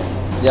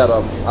 Yeah,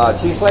 the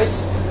cheese slice.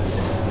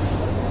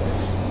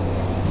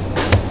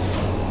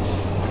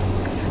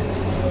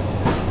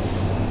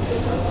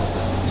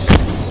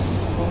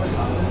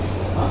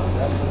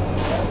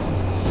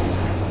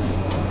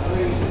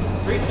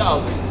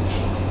 $3,000.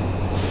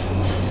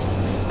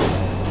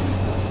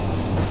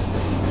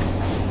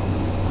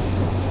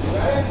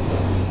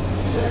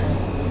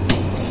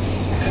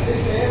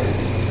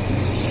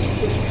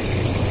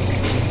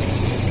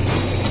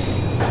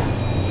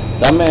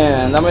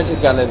 Dame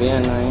checarle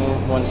bien ahí.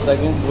 1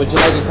 second. Would you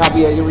like a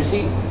copy of your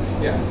receipt?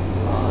 Yeah.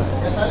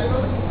 ¿Ya sale, no?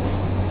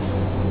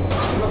 Yo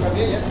lo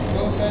cambié ya.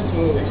 Todo está en su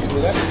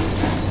lugar.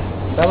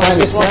 Estaba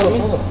mixeado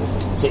todo.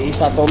 Sí,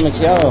 está todo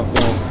mixeado.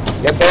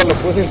 Ya todo lo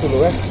puse en su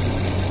lugar.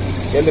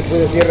 Ya le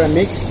puse Sierra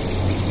Mix.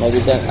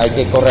 Hay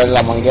que correr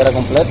la manguera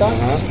completa.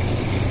 Ajá.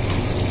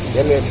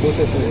 Ya le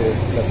puse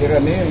la Sierra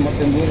Mix, el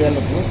Mountain Dew ya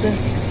lo puse.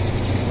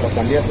 Lo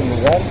cambié a su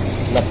lugar.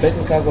 La PET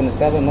estaba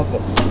conectado en otro.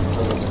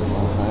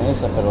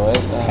 esa, pero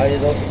esta. Hay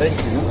dos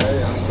Pepsi, ¿no?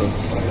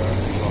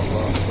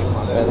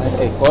 ¿Verdad?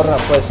 Que corra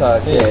pues a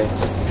Sí. que.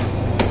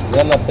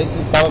 Ya la Pepsi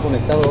estaba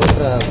conectado a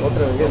otra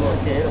bebida, no sé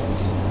qué era.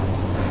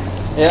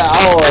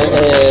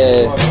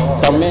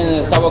 También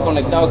estaba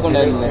conectado con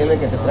el. Dile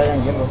que te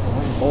traigan hielo.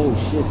 Oh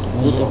shit.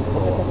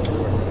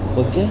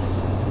 ¿Por qué?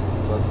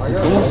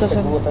 ¿Cómo está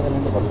saliendo? Está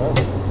saliendo para acá.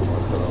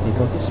 ¿Y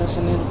por qué está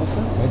saliendo para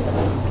acá? Esta.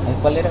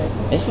 ¿Cuál era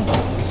esta? ¿Ese?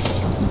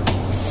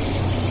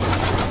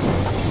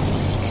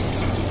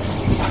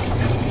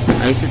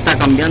 Ahí se está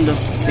cambiando.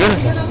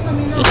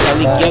 Está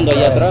liqueando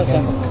allá atrás.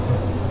 ¿Eh?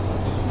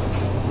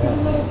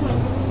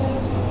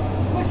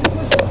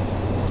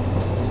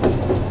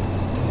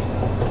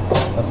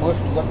 La push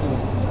to got to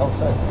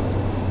outside.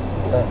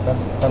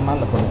 Está mal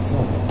la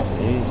conexión.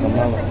 Sí, está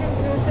malo.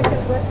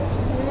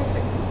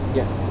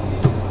 Yeah.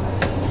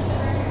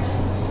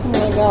 Oh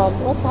my God,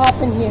 what's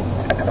happened here?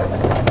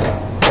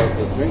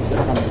 The drinks are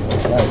coming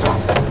from right.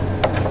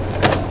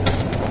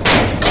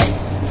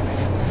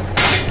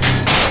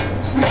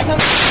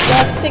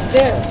 Just stick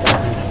there.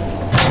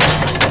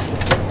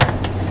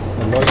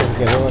 El hoyo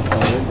quedó hasta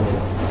adentro.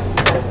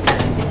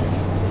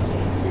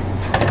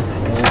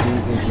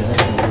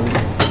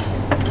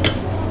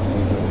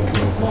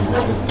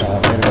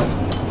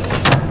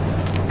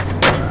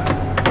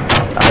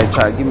 Alright,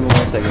 try. Give me 1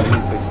 second. Let me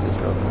fix this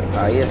real quick.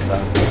 Ahí está.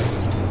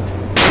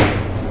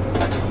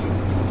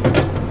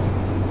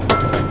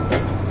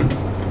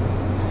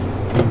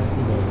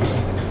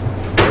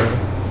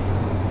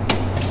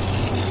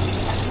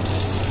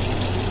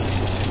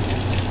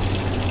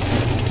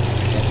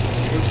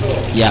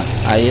 Ya,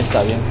 ahí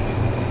está bien.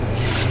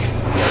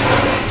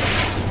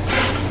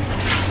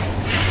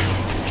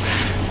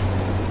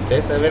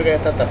 Esta verga ya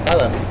está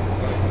tapada,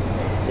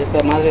 ¿no?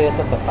 Esta madre ya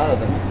está tapada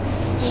también.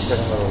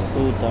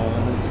 Puta,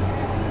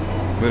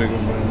 Very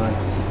good, very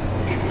nice.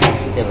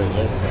 Que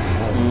arreglar esta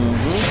madre.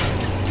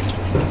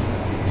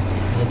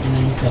 Ya tiene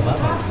mucha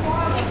baba.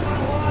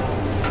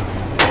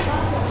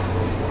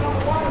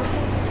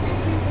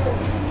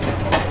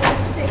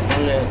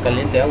 Ponle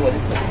caliente agua de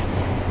esta.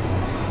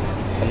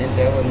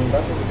 Caliente agua en un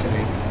vaso que se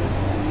le...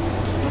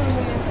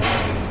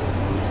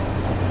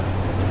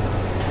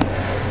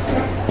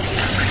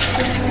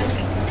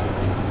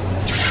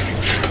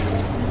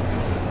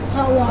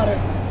 Hot water.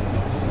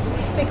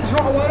 Take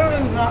hot water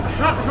and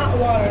hot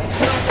water.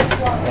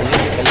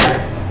 Caliente,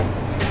 caliente.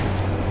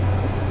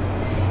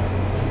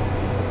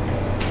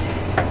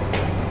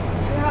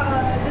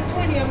 The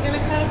 20, I'm gonna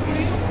cut it for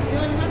you. You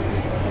want one?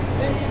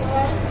 $20.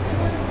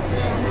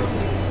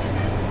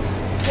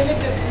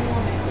 Deliver it in the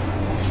morning.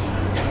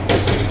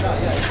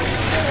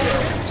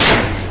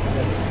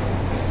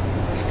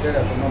 Espera,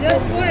 pues no Just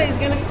problem. put it, it's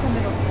gonna come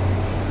it up.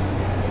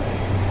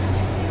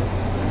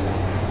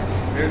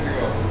 Here you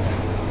go.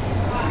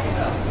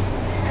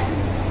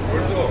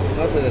 Where's the go?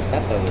 No se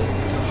destapa, güey.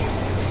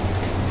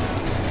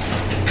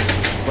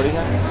 What do you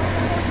have?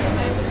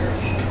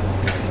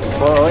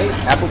 408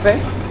 Apple Pay?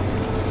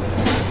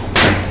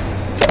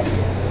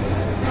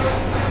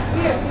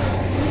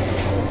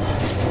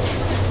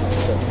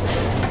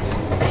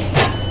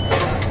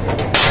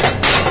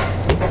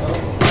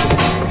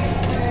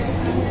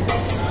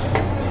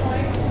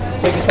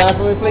 Take your sign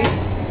for me, please.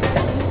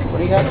 What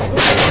do you have?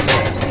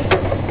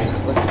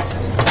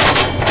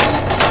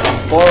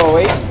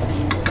 408.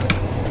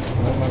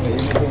 No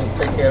mames, you need to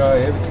take care of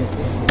everything.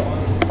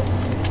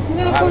 I'm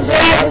gonna put you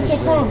out at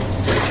your phone.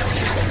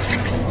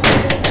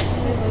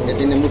 Ya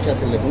tiene muchas,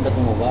 se le junta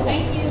como baba.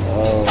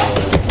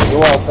 You're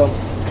welcome.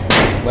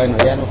 Bueno,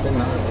 ya no sé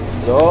nada.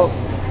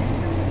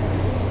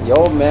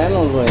 Yo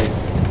menos, güey.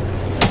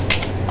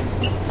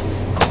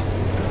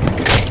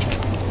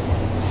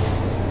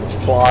 It's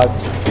clogged.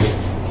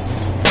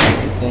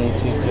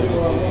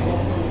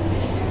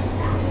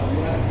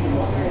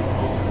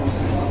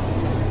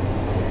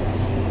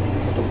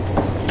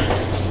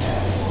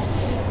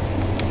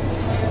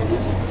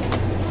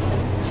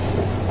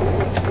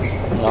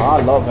 No,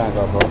 I love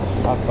Vanguard, bro.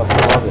 I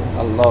fucking love it.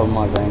 I love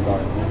my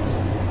Vanguard.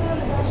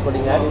 That's what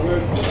he had.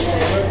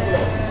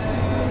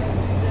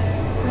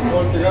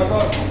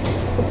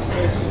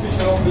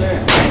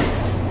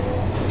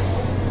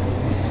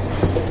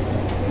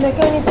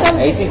 مكان التلج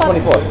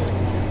 1824.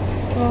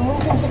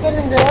 ممكن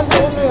تكلم جوال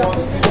تقول له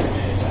يعطيك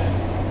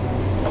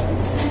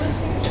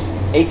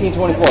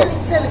 1824.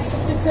 التلج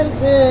شفت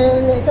التلج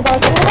تبع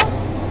الصورة؟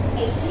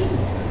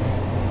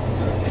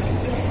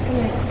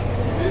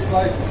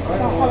 صح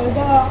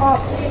ده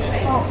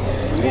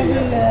قبل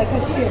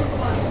الكاشير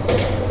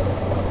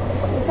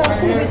الإنسان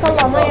كله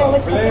بيطلع مية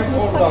ويفتح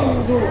مستقبل من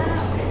جوا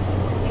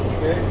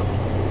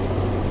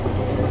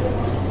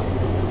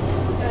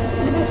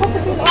اللي بنحط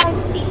فيه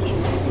الآيس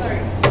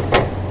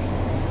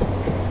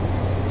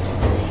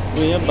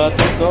We about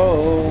to go.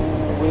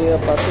 We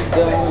about to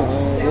go.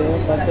 We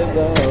about to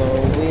go.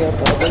 We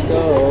about to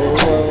go.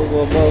 Whoa,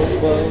 whoa, whoa,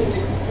 whoa.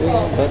 We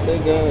about to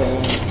go.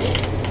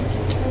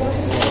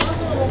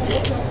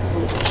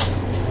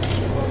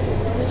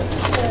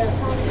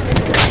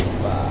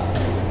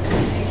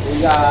 We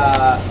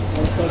got.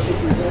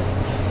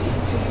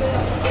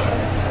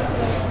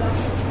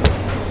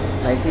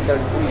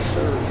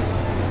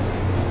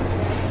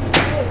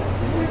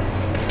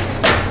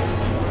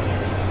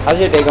 How's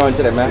your day going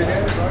today, man?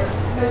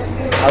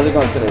 How's it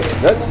going today?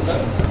 Good?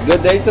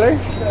 Good day today?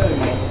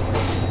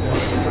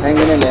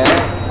 Hanging in there.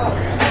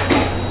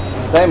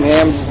 Same here,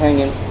 I'm just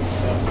hanging.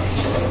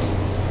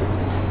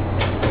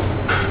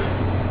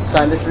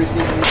 Sign this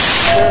receipt.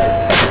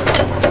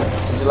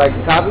 Would you like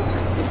the copy?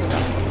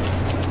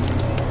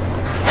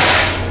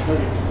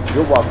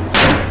 You're welcome.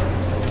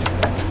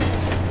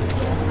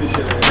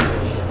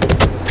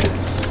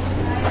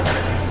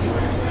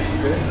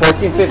 Hot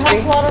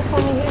 $14.50. water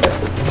for me here.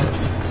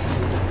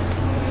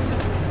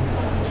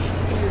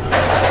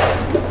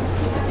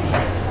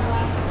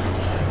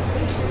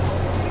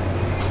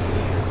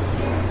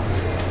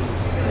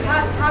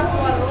 Hot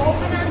water.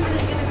 Open until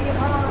it's gonna be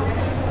hot.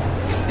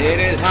 It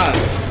is hot.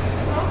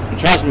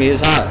 Trust me,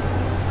 it's hot.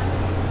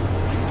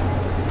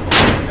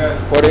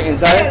 Pour it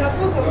inside? No.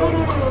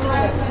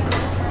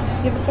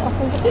 Give it to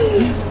Alfonso.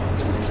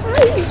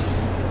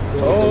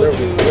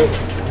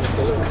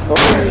 Oh,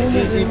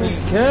 Gigi, be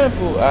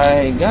careful.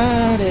 I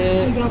got I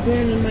it. got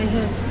burn in my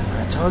hand.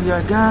 I told you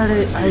I got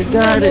it. I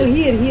got No, it.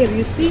 here,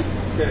 you see?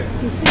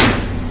 You see?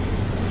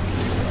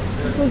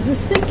 Because the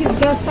stick is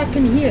got stuck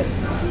in here.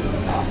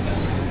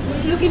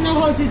 Looking now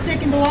how it's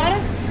taking the water?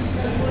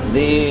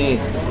 Yeah.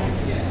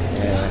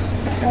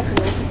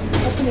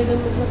 Open it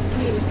and let's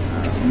clean it.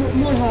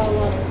 More hot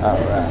water.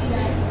 Alright.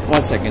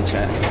 1 second,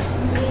 chat.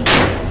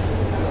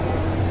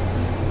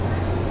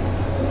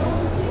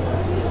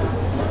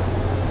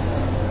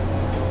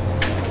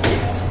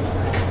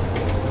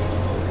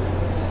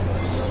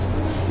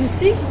 You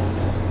see?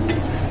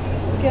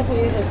 Careful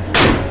your head.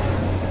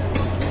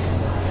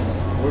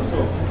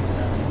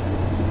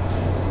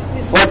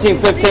 You see- 14,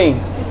 15.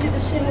 You see the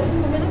shell that's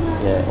coming up?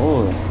 Yeah.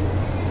 Ooh.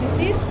 You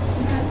see it?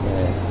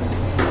 Yeah.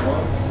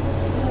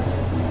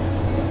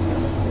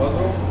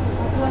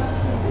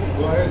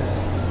 Go ahead.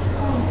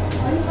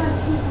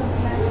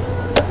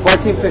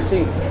 14,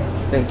 15.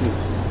 Thank you.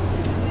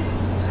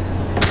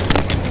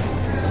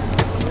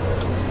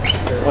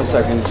 1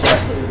 second, chat.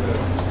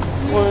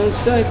 1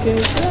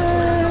 second.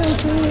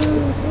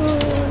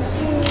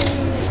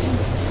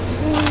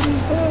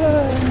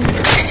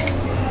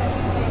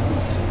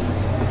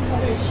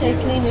 It's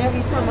shaking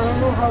every time. I don't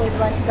know how it's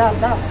like that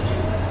dust.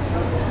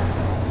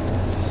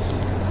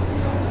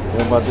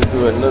 We're about to do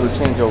a little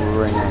changeover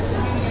right now.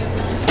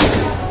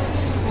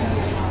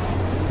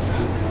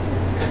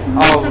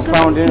 Oh,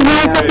 found it.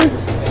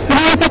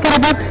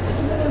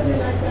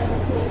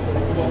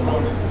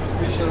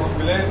 Special one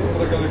bilet,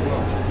 orada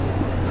galıklar.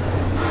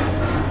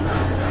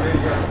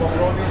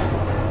 Pepperoni,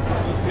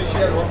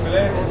 special one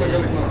bilet, orada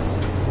galıklar.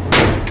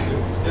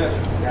 Yes.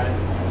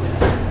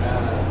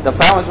 The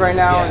fountains right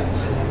now,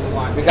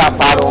 we got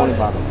bottle only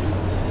bottle.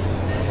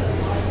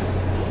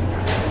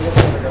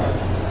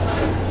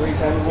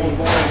 317.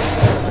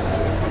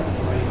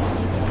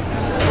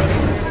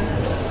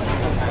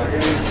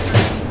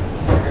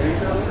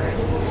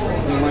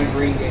 We went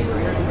green game.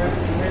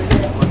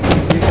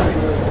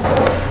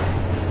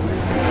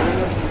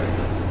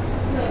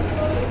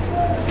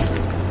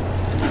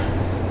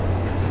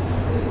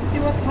 See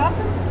what's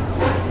happened?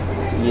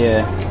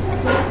 Yeah.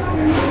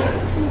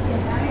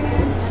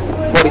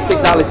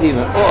 $46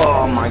 even.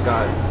 Oh my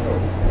god.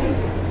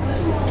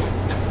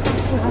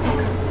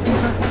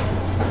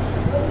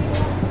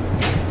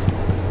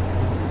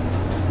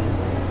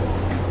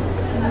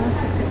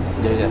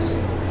 Yes, yes.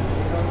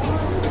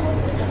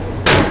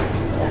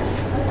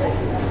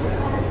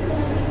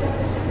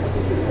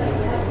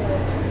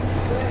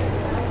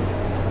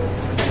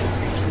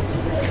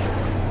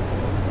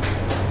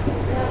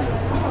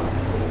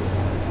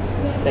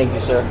 Thank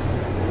you, sir.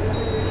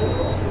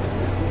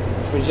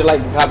 Would you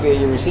like a copy of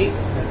your receipt?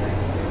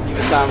 You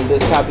can sign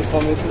this copy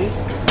for me, please.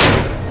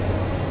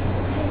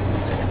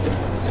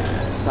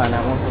 Sign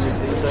that one for me,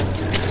 please, sir.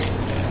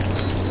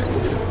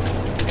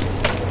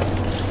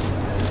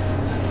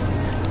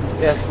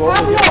 Yes, what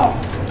was your...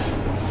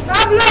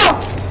 Pablo!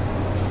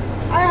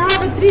 I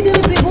have a 3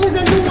 delivery boys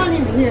and no one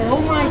is here.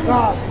 Oh my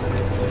god.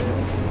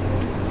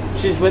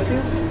 She's with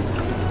you?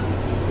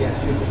 Yeah,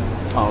 she's with you.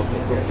 Oh,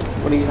 okay, cool.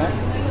 What do you have?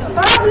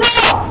 Pablo!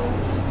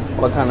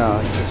 What kind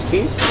of, just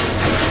cheese?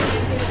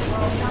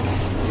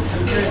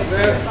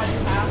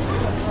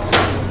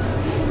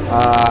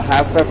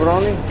 Half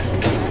pepperoni?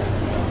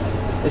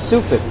 It's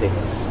 $2.50.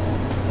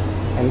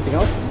 Anything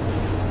else?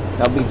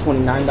 That'll be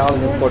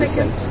 $29.40.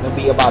 It'll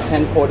be about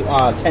 10 to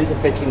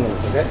 15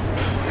 minutes, okay?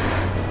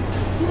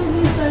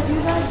 So do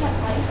you guys have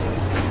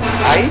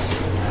ice? Ice?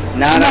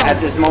 No, at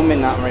this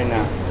moment, not right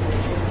now.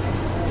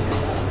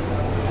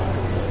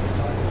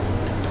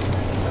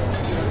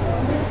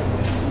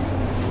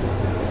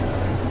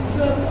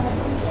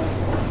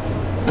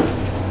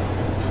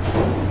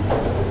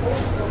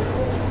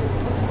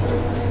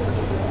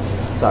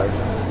 Sorry.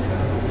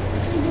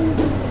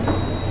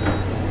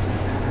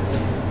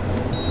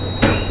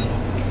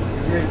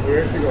 Where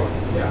is he going?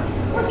 Yeah.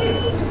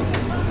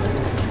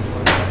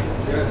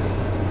 Yes.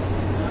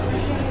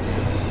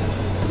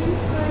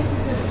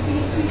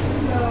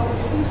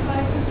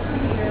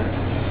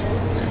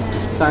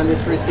 Sign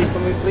this receipt for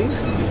me, please.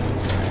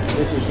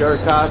 This is your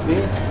copy.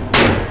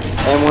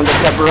 And when the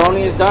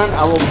pepperoni is done,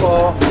 I will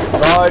call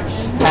large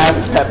half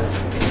pepper.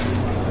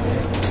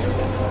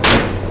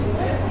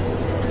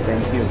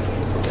 Thank you.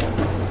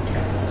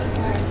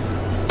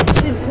 It's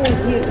still cold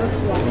here, that's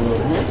why.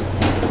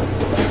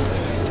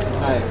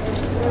 Hi.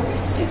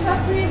 Is that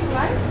three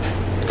slices?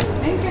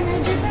 And can I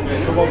get them?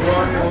 Double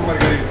brownie or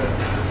margarita?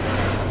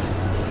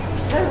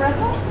 The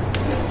rebel?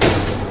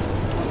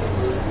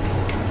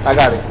 I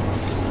got it.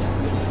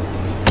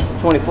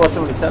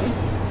 24.77.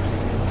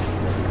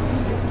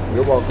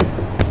 You're welcome.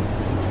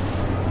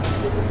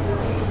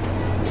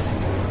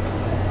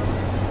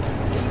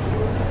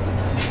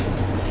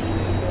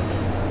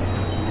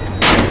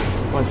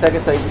 One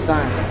second so you can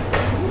sign.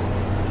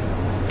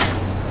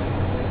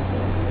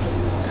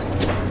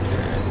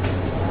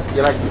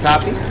 You like the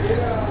copy?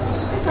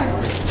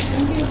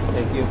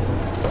 Thank you.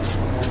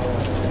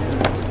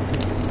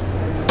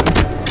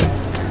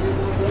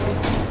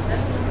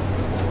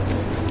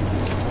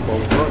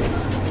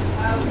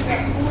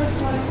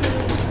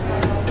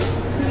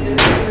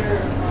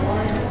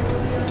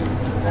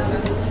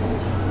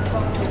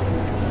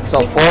 So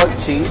 4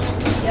 cheese.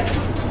 Yep.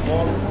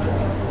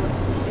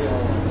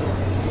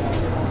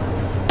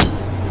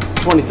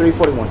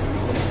 23.41.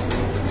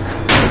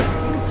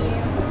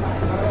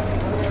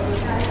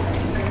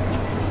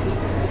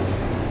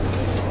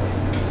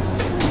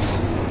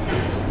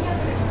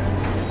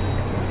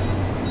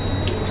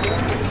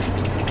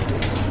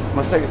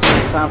 One second, so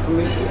you sign for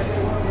me, please.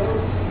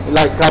 You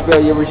like a copy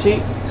of your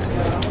receipt?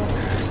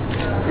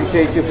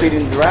 Appreciate you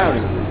feeding the rowdy.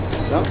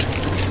 No?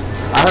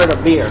 I heard a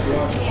beer. Give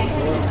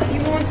me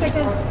 1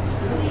 second.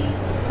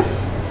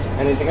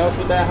 Anything else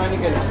with that,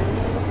 Heineken?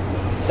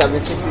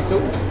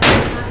 762?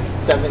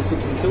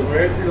 762?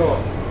 Where to go?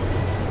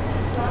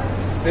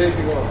 Stay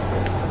to go.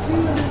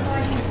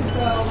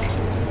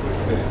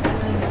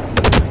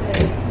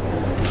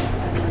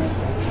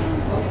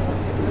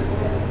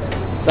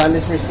 Sign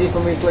this receipt for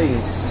me,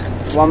 please.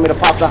 Want me to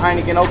pop the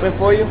Heineken open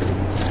for you? Okay.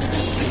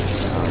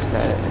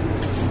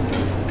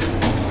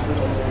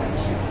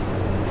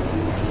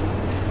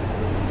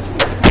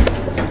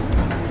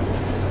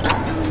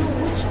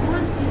 Which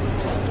one is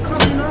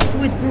coming up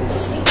with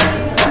this?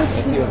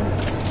 Thank you.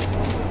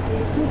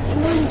 Which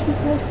one is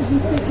supposed to be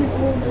taking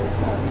all this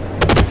stuff?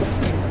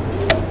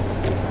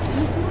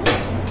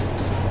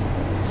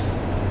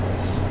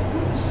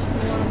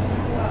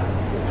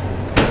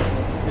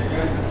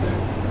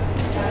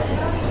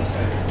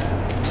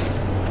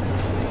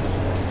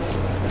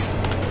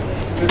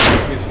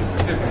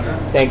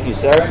 Thank you,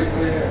 sir.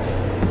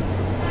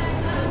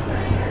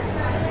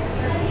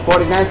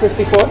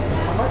 49.54.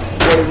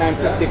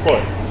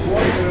 49.54.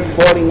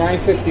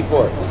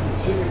 49.54.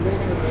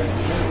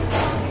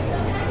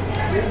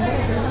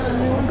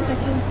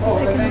 Oh,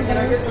 can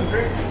I get some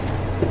drinks?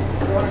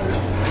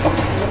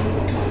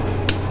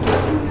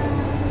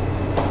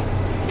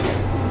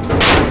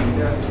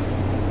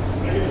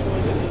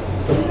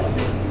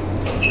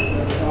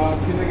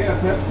 Can I get a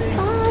Pepsi?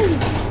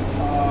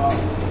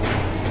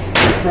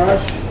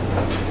 Crush.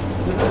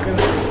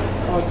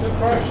 Oh, 2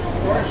 crush.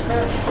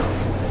 Crush.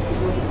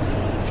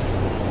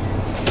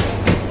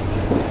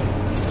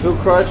 2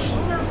 crush.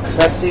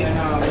 Pepsi. And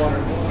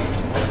water.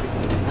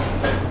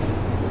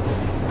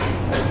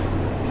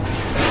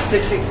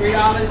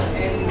 $63.69.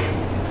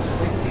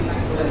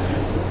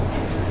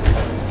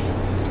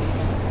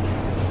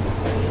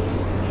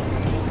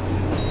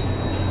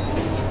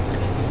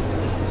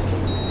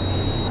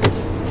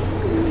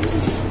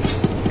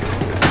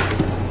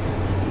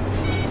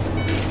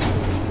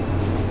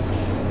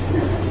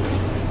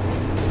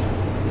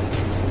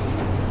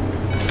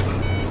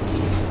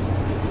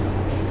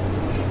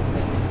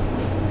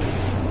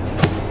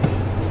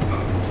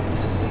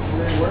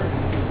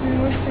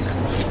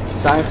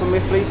 Sign for me,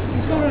 please.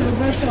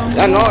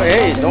 Yeah, no,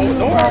 hey, don't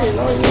worry.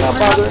 No, you're not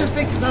bothering.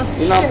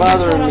 You're not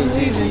bothering me,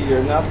 Gigi.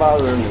 You're not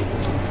bothering me.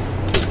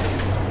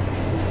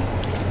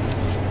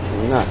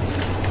 You're not.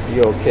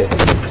 You're okay. It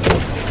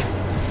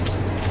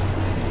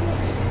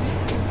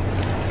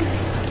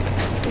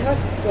has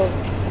to go.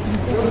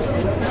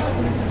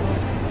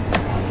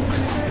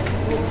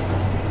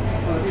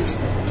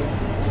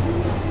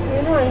 You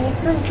know, I need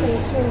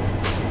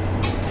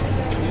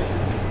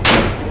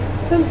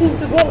something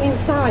to go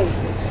inside.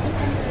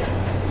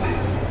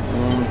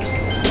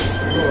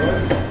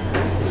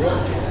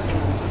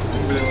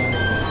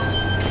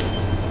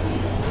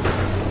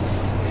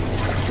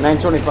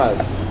 $9.25.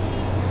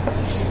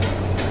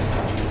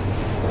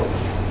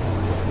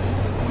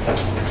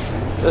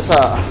 Just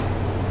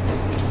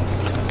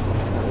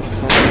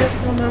Just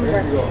remember. I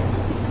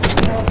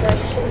have that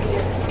shit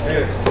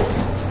here.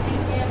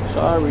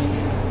 sorry.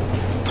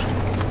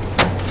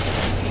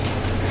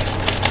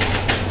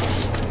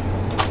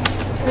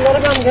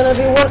 I'm gonna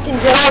be working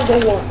Geraldo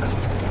work.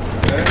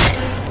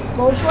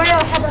 كل شوية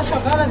هبقى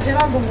شغالة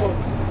جيرالدو work.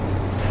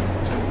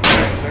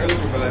 اشتغلوا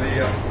في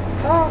البلدية.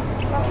 صح.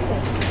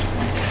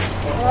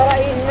 على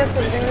رأي الناس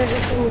اللي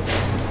بيسووا.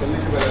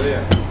 خليكي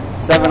بلدية.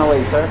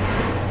 708, sir.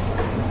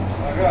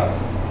 أجا.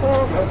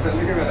 بس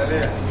خليكي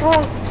بلدية.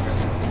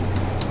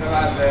 تبع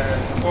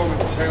الحكومة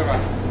تبع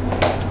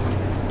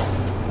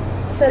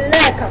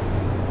سلاكة.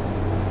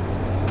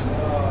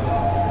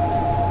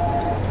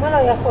 هلا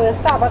يا اخويا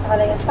استعبط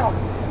علي استعبط.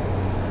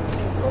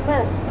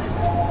 كمان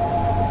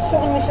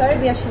الشغل مش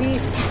عيب يا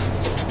شريف.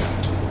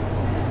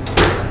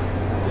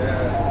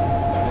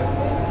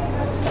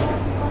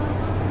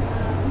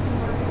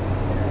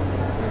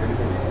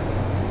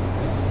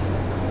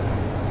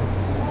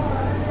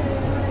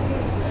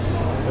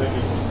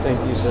 Thank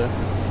you, sir.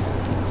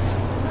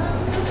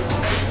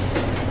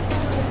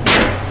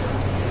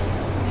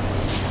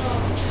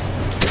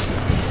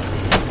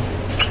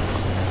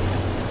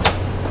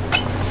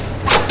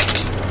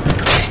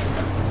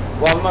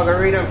 One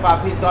margarita and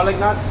 5-piece garlic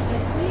nuts.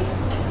 Yes, please.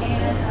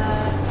 And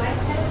 5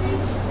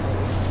 Pepsis.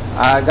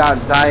 I got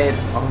diet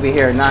over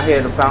here, not here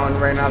at the fountain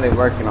right now. They're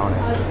working on Oh, it.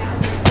 the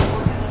fountain is still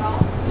working at all.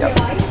 Yep.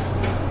 Your light?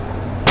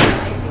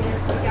 I see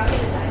they're quick out to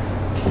the diet.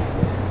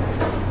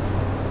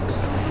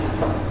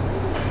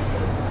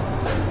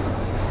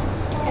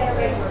 And a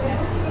regular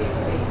Pepsi too,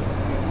 please.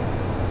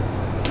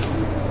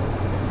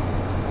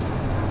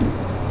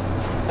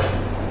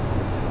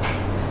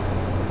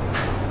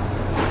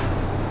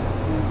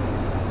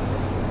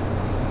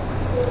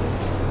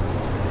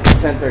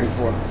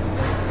 $10.34.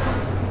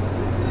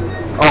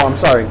 Oh, I'm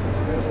sorry.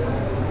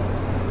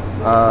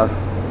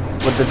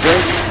 With the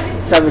drink,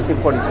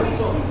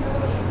 $17.42.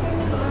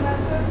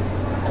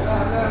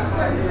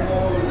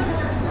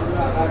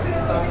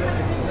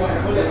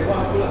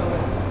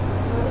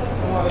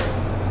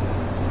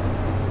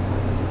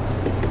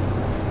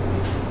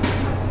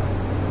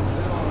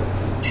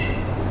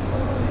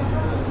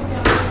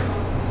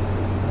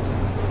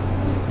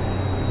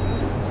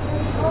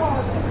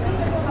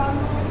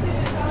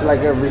 Would you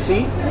like a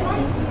receipt?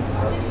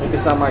 You can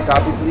sign my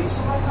copy, please.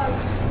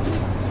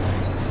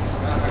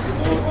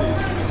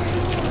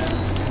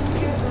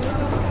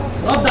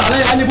 رد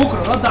عليا قال لي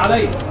بكره رد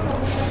عليا.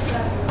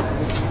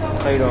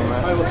 How you doing,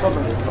 man? ايوه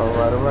اتفضل. All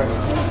right, all right.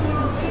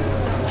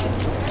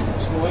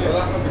 اسمه ايه؟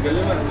 احمد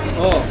بيكلمك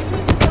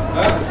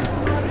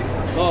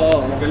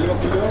اه بيكلمك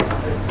كل يوم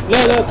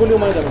لا كل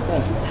يوم هيدا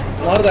بتاعي.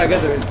 النهارده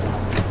اجازه بنتي.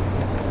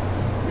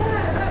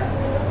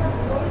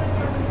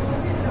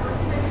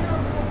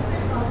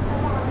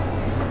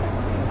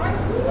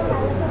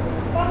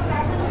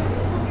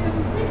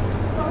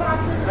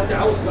 هاتي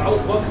عاوز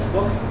بوكس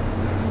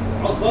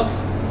عاوز بوكس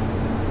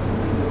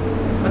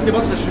هات لي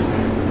بوكس يا شيخ.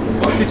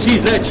 بوكس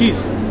تشيز لا تشيز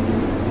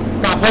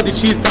بتاع فاضي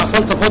تشيز بتاع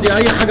صلصه فاضي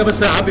اي حاجه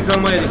بس اعبي فيها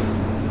الميه دي.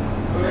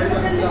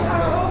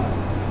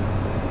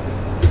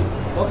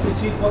 بوكس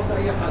تشيز بوكس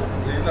اي حاجه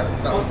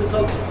بوكس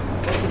صلصه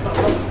بوكس بتاع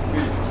صلصه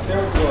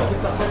بوكس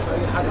بتاع صلصه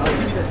اي حاجه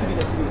سيبي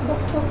ده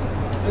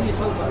اي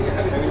صلصه اي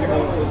حاجه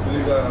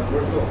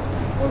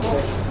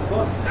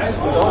بوكس عادي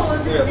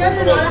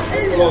بتتكلم على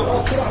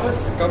حلة. بسرعه بس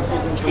كم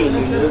صوت ان شاء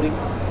الله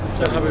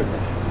عشان حبيبي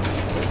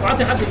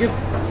وعطي حد يجيب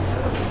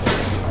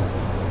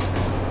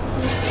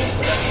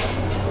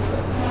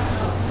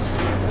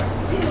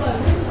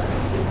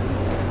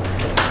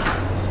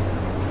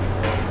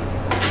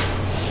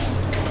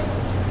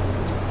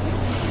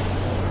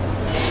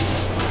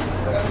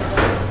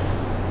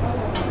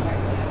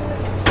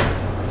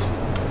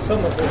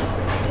سمر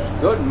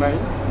Good, man.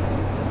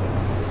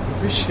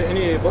 مفيش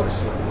any box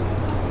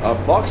A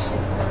box?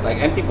 Like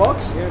empty box?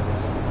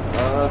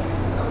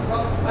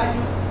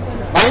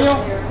 Baño.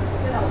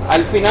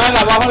 Al final,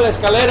 abajo de la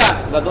escalera,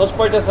 las dos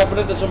puertas al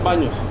frente son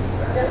baños.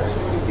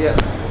 Yeah.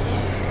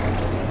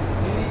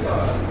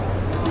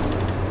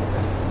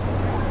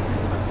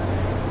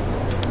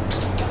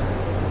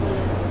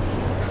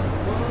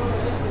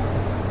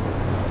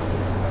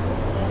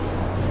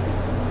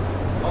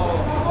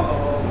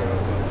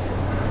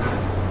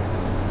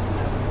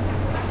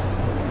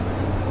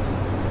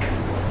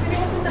 Can you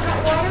open the hot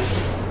water?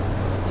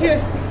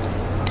 Here.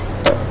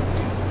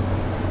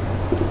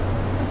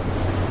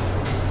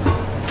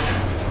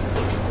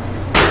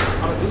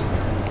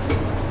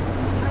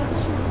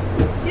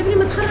 يا ابني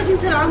ما تخرج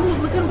انت العمود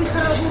ما كانوا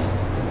بيخرجوه.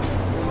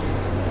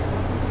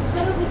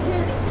 خرجوا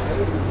تاني.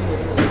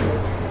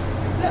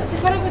 لا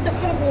تخرجوا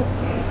تدخلوا جوه.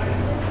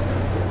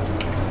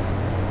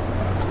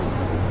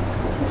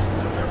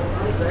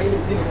 تعالي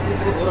اديني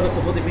حاجه صغيره بس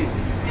فاضي فيه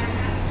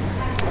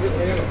حاجه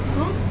صغيره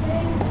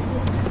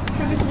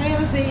حاجة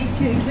صغيرة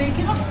زي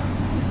كده.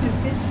 بس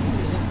البيت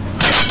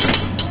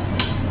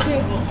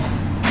كده.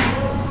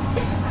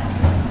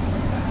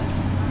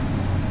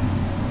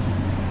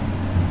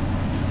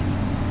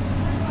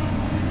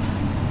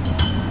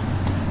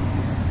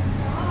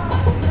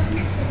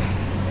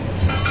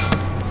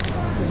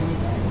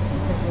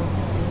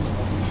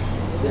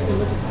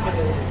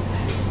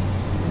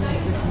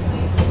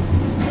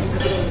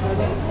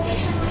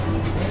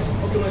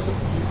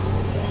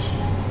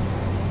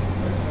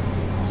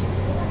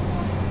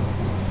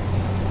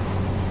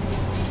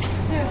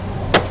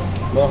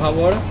 More hot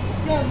water?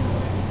 Yeah.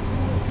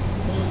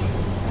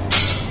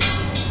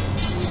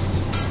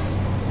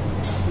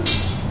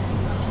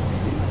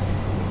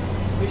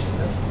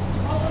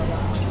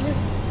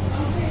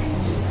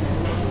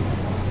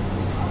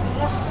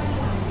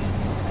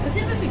 بس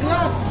البس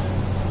جلافز.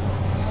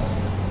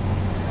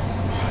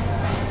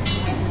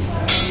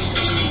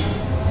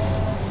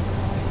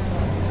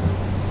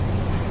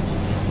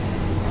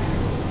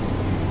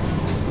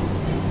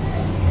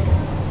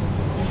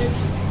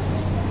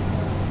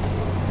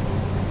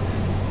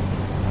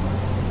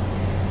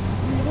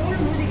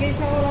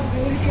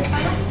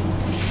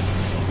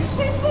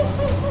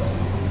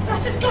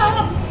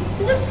 كهرباء.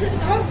 انت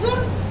بتهزر؟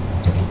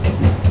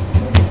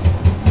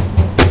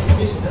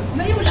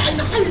 ما يولع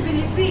المحل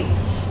اللي فيه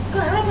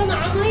كهرباء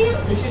مع ميه.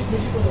 مشيت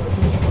ولا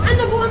مشيت؟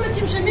 وعندنا ابوها ما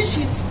تمشي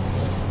مشيت.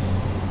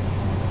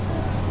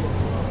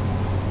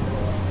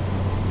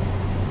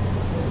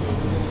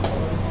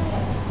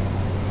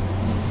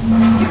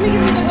 Give me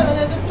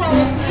the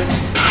towel, please.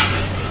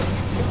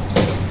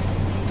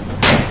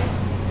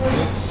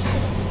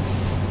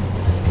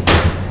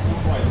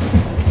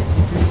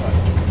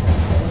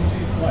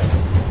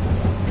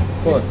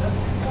 Four.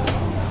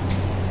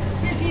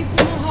 Here, can you put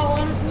more hot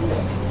water, please?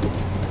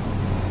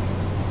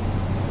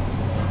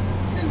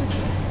 Simmer.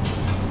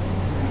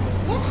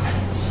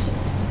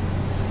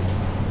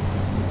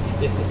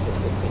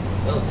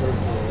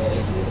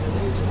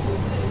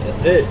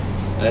 That's it.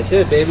 That's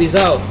it. Baby's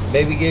out.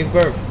 Baby gave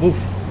birth. Woof.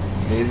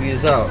 Baby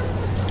is out.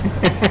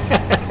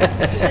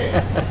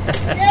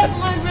 Yes,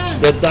 my friend.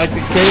 The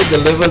Dr. K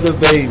delivered the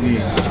baby.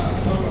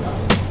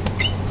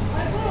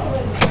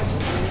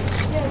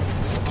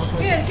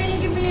 Here, can you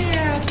give me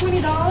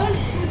 $20,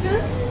 2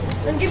 cents,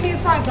 and give me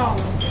 $5?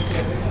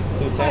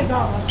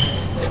 $5.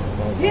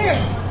 Here.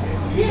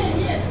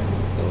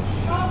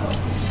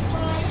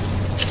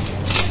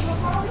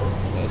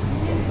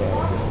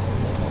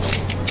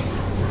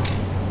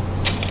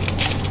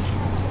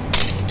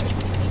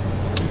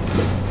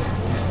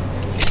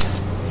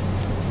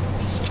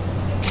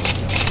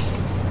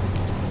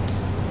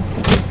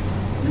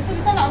 لسه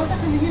بيطلع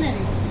وسخ من هنا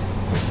ليه؟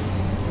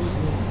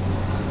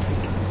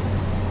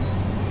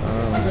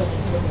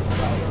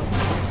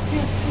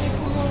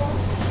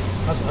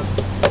 حسب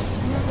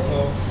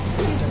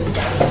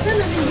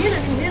استنى من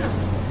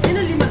هنا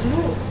اللي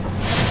مغلوب.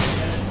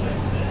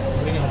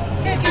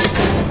 هيك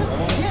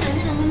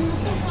هنا من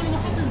الصبح وانا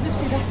بحط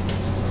الزفتي ده.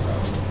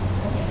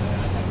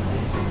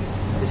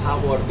 It's hot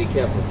water. Be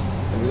careful.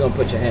 And you're gonna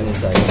put your hand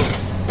inside.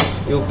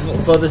 You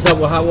fill this up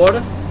with hot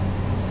water.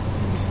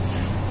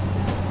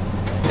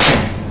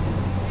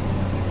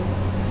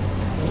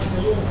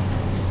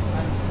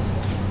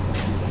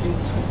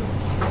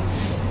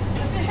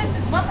 في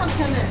حتة بصل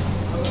كمان.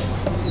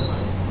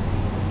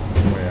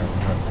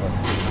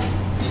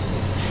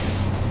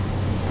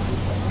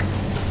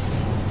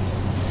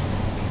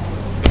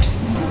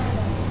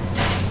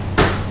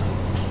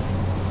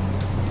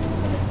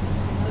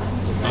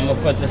 I'm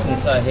gonna put this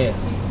inside here.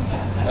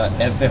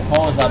 If it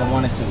falls, I don't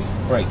want it to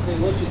break.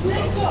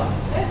 Let go.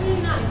 Every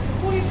night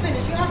before you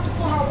finish, you have to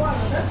pour hot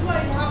water. That's why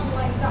you have to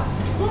like that.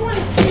 No one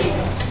is clean.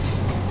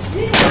 You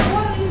need hot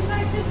water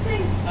inside this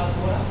thing.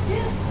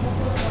 Yes.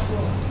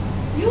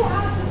 You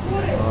have to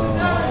put it.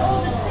 All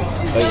the sticks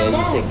is Oh yeah, you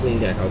down. said clean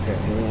that. Okay.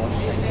 Give me 1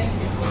 second.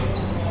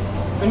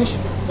 فينيش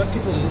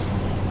فكت ولا لسه؟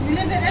 You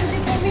leave it empty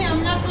for me.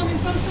 I'm not coming.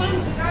 Sometimes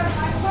the guys,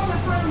 I call my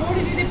friend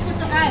already. They put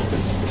the ice.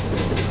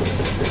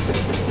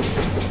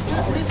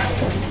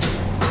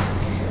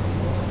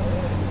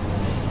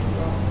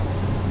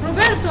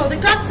 Roberto, the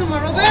customer,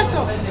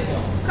 Roberto.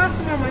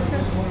 Customer, my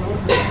friend.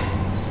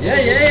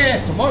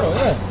 Yeah. Tomorrow,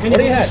 yeah. Can you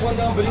put this one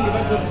down, bring it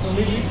back for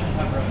me, please?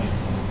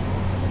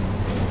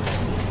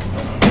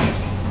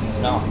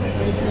 No.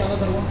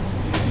 Another one.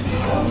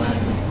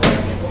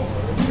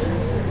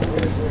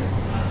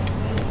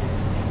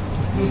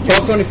 It's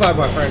 12.25,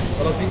 my friend.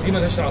 خلاص دي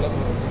مالهاش علاقة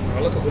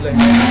كلها.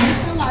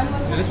 طلع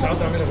الوسخ. أنا لسه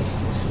عاوز أعملها بس.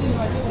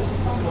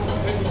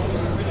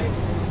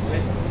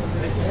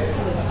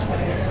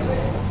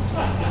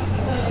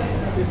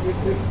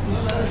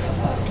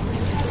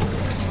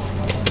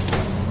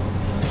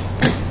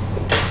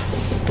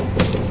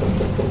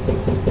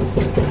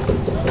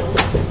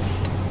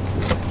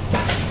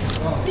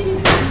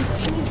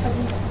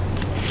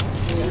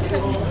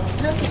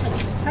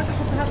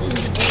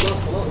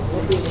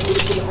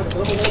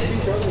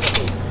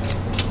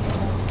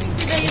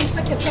 كده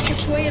ينفك بتاخد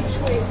شوية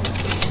بشوية.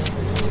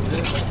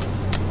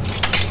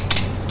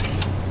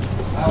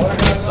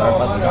 Sorry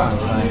about the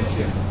times, man.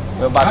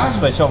 We're about to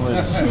switch over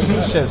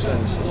shifts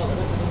and shit.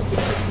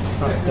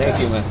 Thank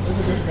you, man.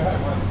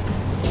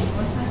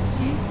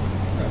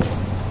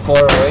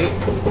 408.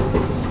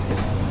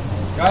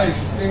 Guys,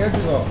 stay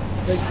happy though.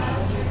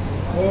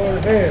 For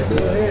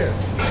here.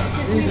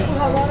 Easy,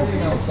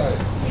 something outside.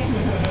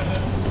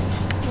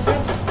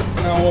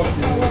 Now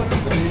walking.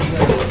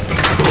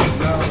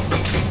 Now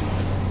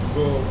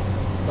go.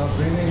 Stop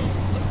raining.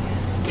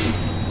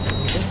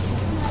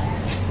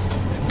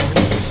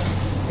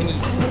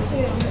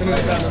 فين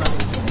البتاع ده؟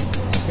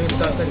 فين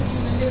البتاع التاني؟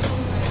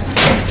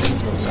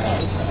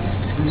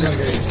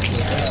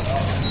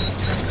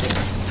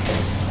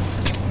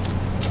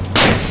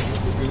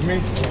 Excuse me,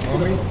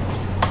 mommy.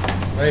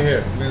 Right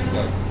here, please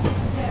like.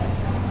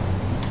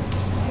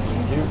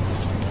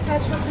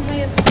 هات حط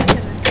المية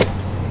كده.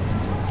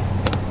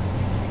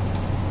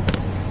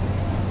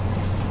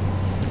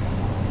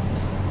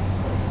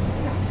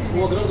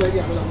 هو جراد هيجي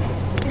يعملها.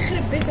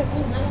 يخرب بيتك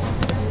هو.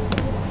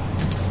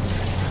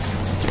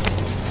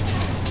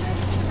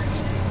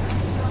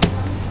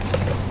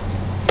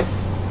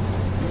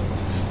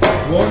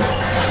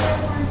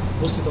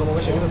 بصي طالما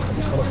ماشيه كده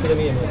خلاص كده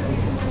 100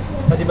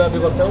 هاتي بقى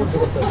بيبر تاول.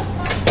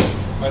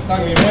 By the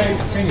time you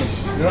make, finish,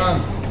 grand.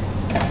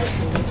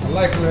 I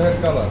like your hair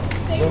color.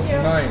 Look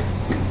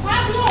nice.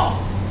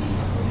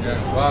 Yeah.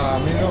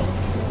 وعمينه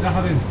يا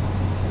حبيبي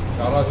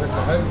شعرها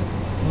شكله حلو.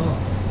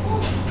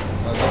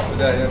 هتروح في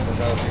داهية انت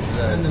شعرك في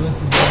داهية. استنى بس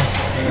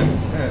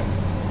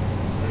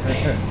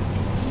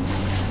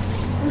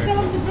And tell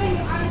them to bring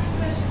ice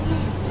fresh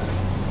tea.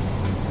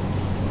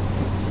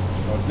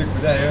 وديك في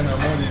داهية انا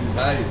مولي مش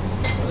عايز.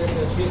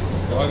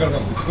 الراجل ما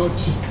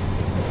بتسكتش.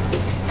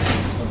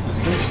 ما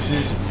بتسكتش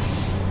جيجي.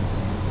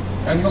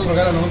 يعني نخرج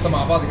انا وانت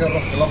مع بعض كده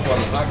نروح كلاب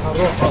ولا حاجة.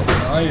 هنروح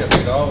نهيص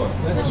كده اهو.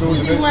 شغل Easy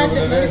بيت مؤدب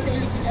شغل ما بيت. في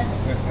قلة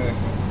الأدب.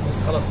 بس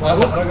خلاص عايز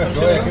احرجك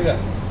شويه كده.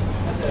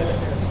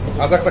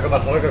 عايز اخدك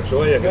احرجك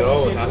شويه كده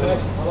اهو.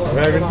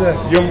 فاهم انت؟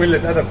 يوم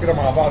قله ادب كده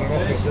مع بعض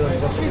نخرج كده.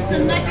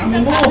 استناك انت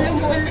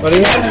تتعلم ولا انت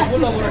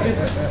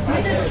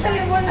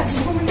تتكلم ولا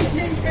تقوم من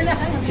الجيم كده.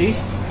 Cheese?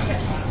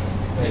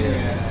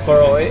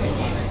 408.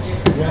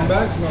 One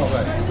bag? No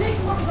bag.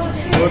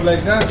 Good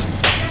like that?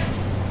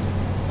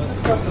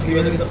 بس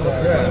كده كده خلاص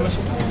انا ماشي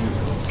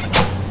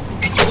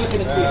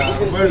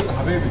روبرت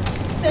حبيبي.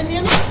 استني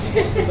انا.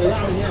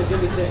 ضيعوا من هنا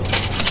الجنب الثاني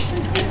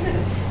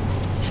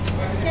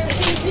كانت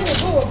هنا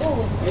جوه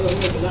جوه. ايوه هو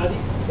البلاعه دي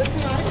بس ما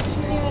عرفتش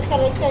منين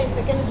خرجتها انت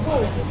كانت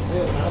جوه.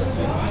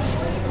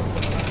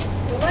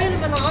 والله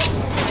انا ما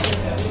عارفه.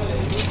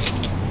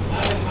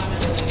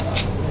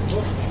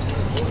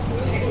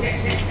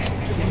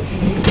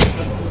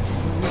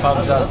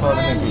 Apologize for the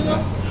message,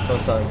 man. So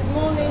sorry.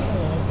 Morning.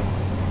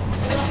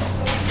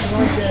 I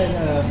get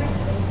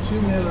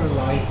 2 Miller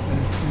Lite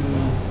and 2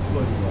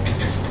 Bud Light.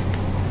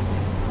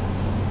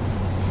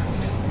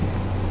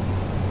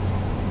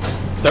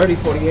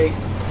 3048.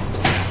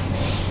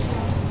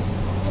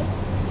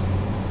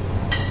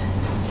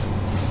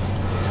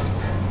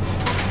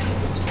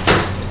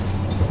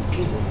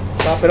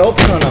 Pop it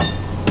open or no?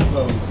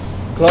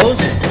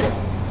 Close?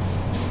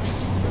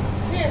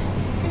 Here,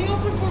 can you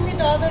open for me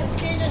the other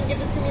scale and give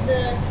it to me the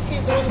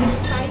case on the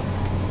inside?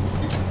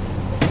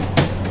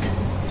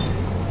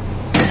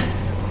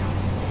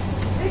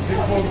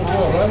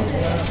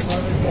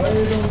 Why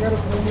you don't get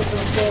it from the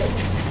store?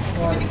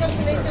 With the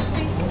calculator,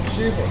 please.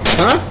 Cheaper.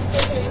 Huh?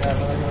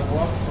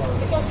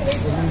 The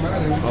calculator. Doesn't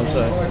matter. I'm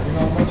sorry. You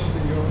know how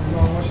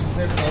much you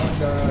save for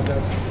the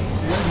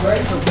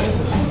right for this.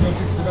 You know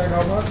 60 bag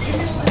how much? Give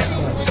me all the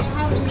change when you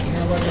have it. You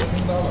know about $10.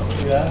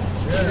 Yeah.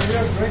 Yeah,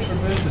 they're great for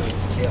business.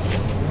 You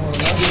know,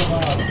 that's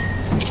about.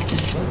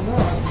 But no,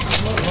 it's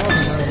not wrong. I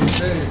would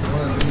say if you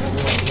want to do it,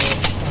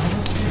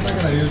 see if I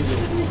can use it.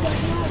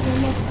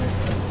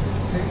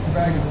 60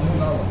 bag is $10.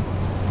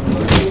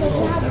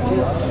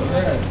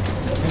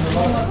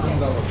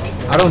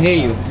 I don't hear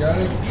you. Got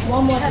it?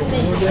 One more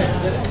thing.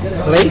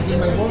 Plate?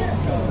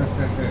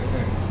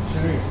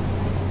 Sharif,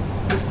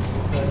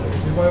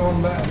 you buy one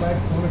bag, $24.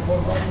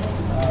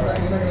 Alright,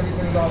 you're not gonna be $10.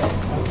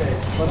 Okay.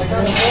 But I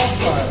got a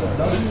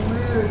 $4. Doesn't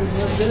really,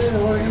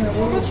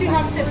 How much you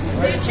have tips?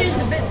 Do you change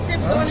the bit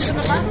tips, the ones in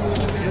the box?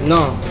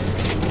 No.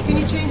 Can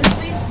you change it,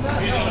 please?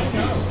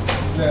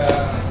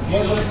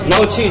 No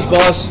cheese,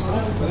 boss.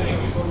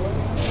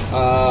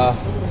 I'm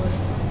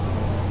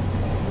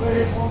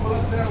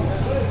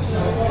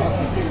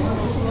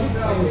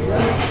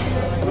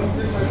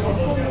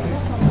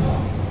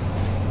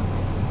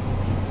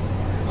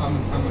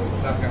gonna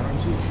stop here.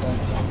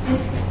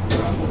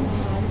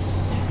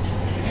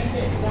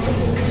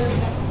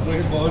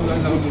 الراجل بقول له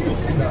انا اقول له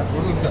بص كده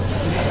بقول له انت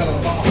دخل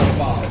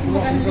 4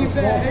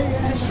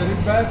 الشريف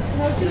باد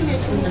ممكن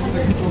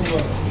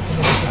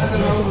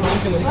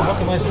اديك احط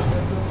ميه سخنه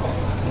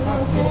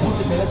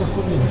ممكن 3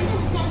 كل يوم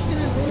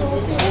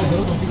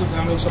زودهم تيجي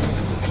تعملوا سخنه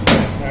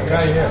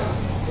Guy here.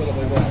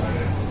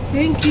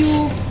 Thank you.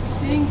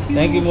 Thank you.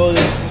 Thank you,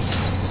 Moses.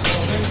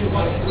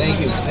 Thank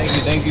you, thank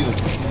you, thank you.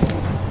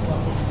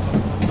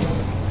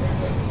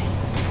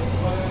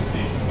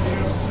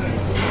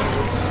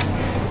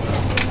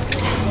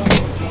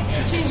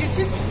 Change your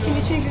chips. Can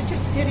you change your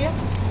chips here, yeah?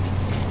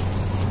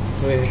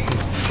 Wait.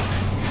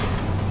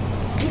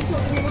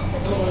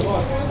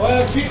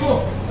 يا تشيكو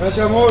ماشي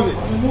يا مولي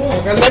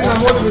وكلمنا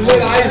مولي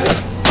بالليل عايزك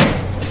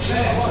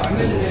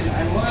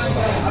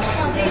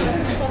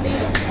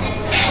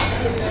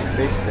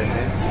Fixed it,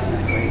 man.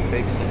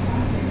 Fixed it.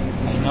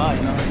 I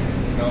know.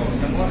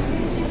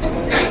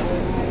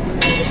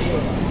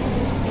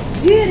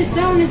 Here is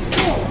down is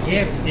full.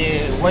 Yeah,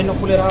 why not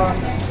pull it out?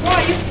 Why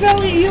you fill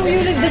you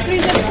leave the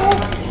freezer full?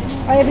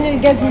 I have no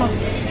gazma.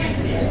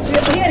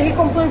 Here he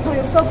complained for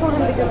you. Fill for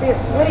him the beer.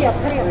 Hurry up,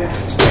 hurry up.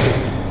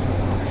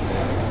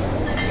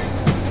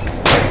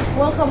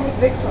 Welcome with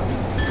Victor.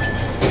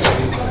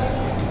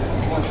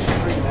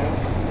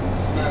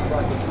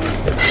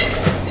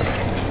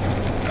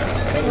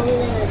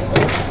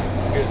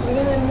 We're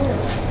gonna move.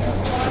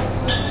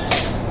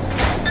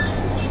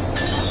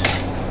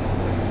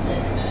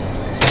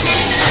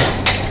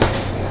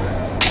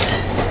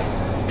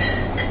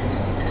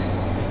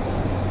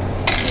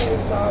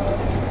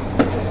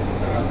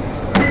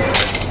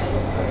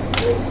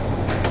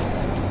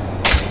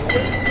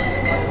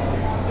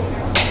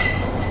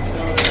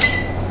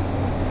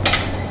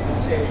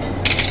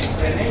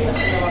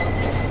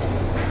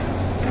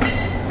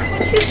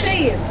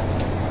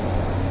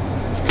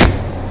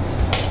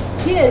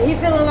 beer. He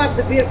filled up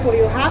the beer for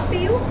you. Happy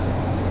you?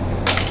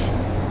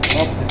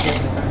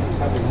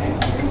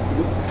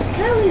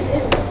 Hell is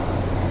it?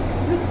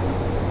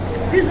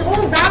 This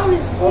all down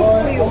is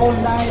full for you. All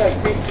down like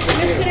 6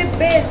 Make it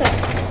better.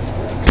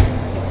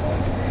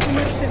 How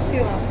much tips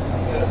you have?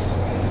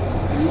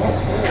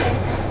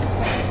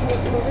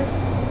 For this?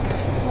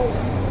 Hold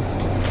on.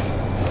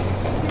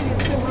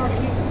 It's too hard to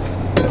eat.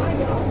 I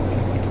know.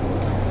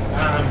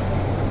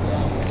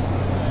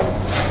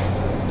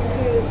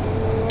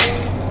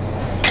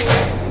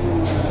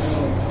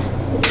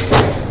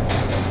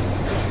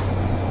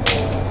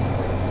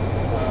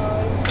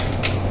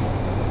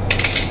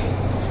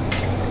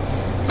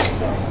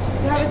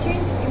 You have a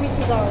change? Give me $2.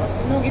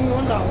 No, give me $1.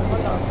 $1.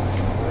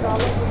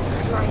 $1.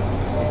 It's $9.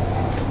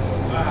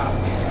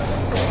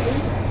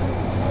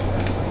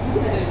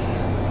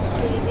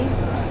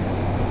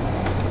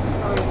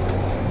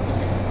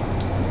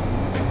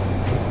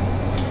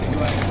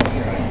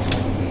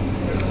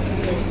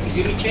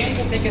 Give me change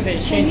or take the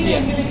change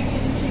here?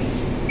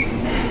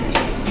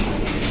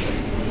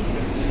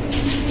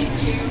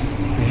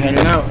 We're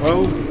heading out, bro.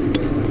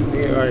 We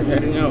are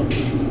heading out.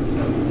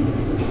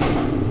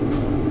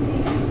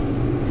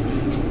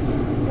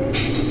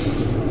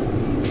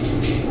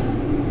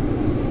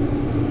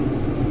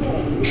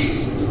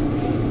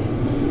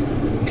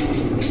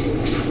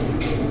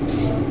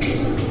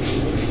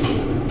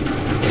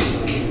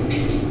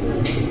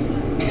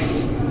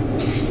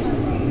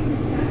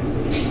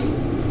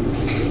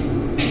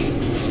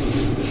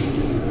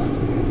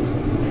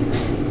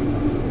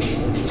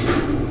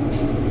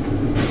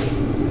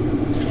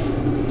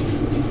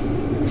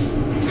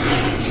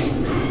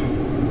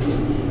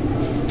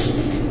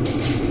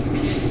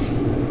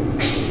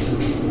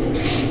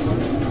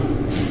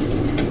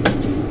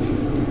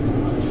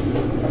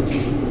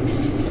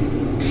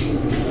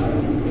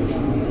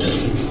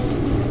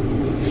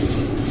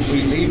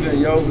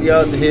 Yo, we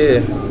out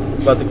here.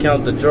 About to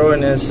count the drawer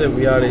and that's it.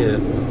 We out of here.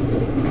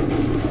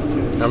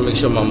 I'll make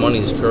sure my money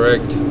is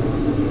correct.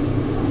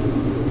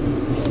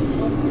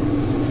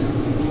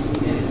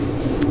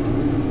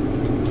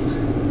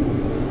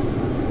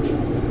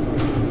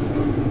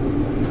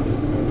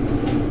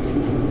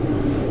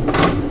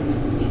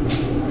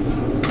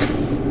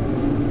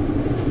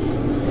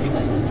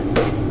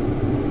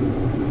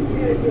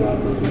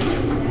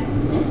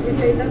 You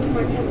say that's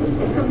my fault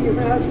because I'm your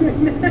husband.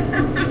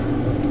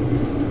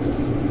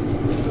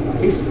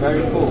 He's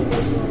very cool.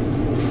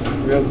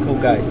 Real cool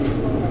guy.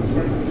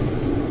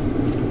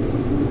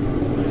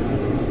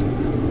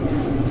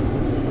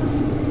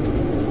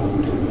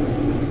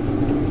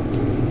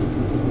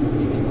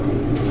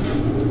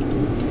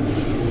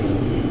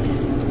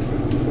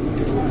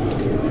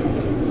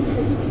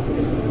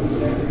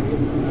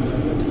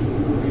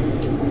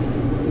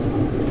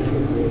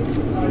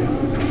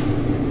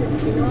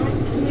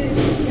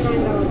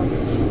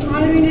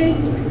 Hi, Renee.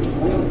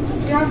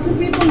 You have 2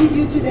 people with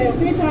you today,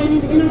 okay? So I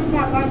need enough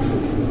boxes.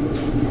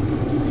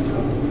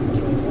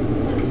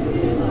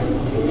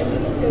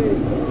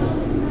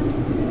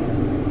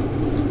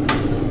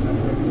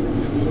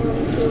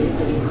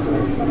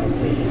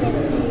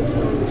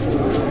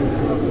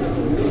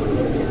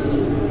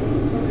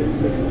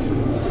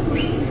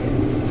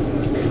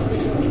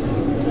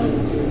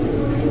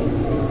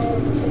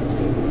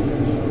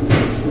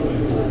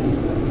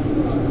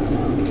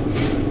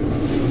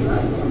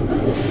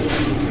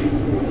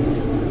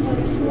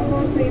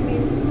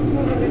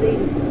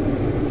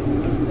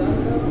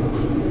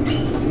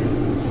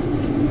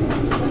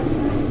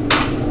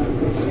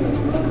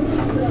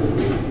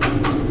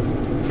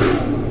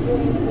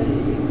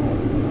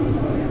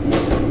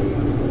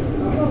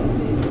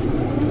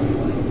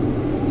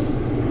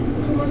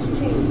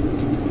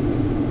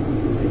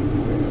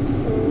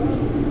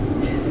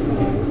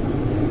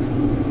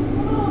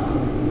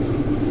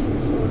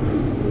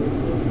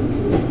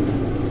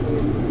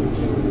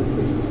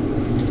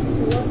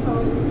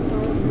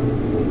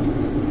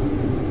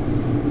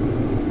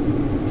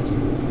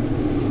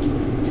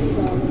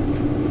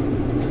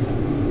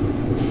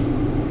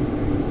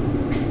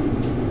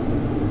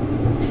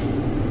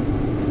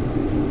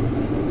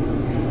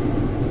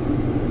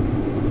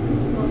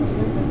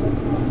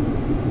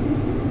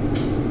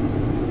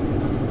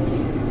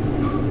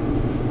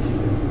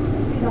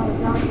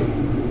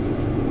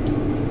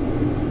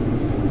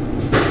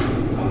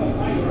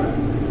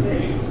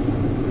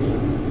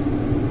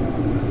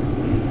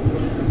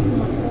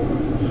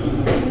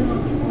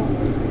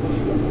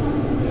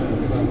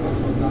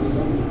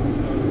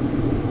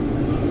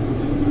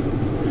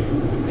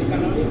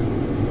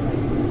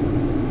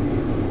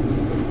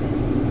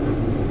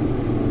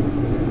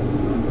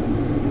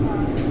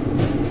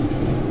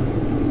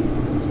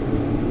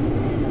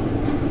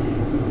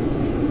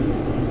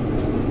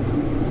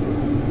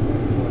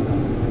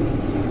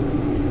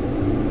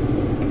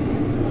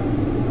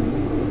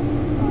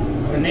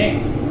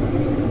 René,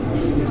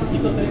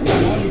 necesito 3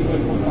 cannolis, güey,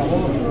 por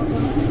favor.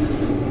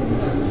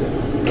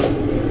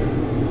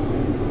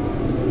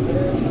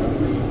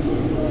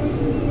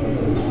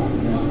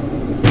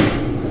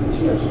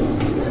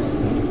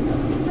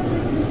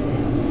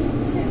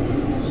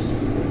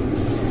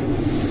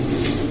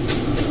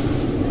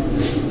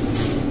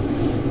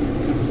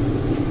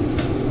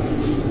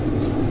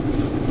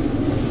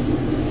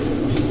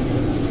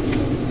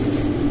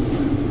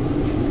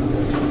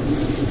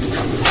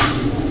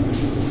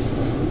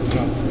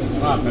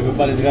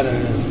 Everybody's got a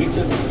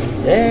pizza.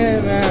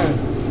 Yeah, man.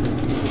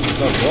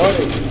 So good.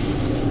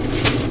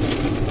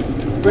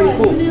 Pretty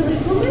cool.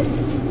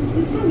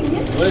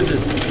 What is it?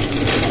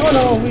 Oh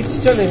no, we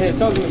just chilling here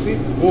talking to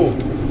people. Who?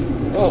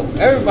 Oh,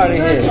 everybody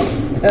here.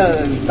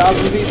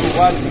 1,000 people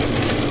watching.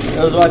 I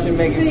was watching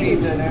making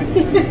pizza and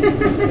everything.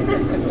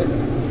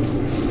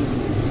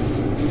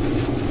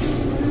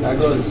 That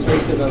goes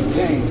straight to the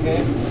thing,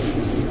 okay?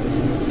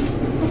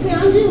 Okay,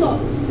 Angelo,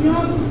 you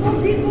have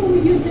 4 people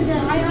with you today.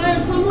 I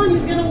have someone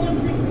who's gonna work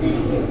 6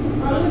 days here.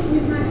 I wish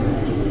he's not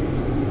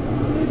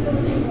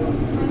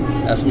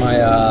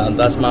here.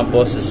 That's my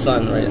boss's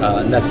son, right?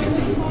 Nephew.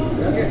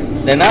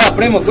 De nada,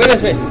 primo,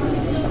 cuídese.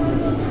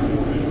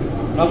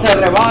 No se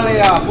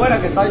rebale afuera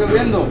que está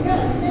lloviendo.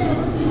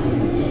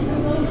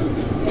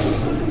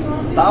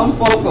 Está un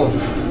poco.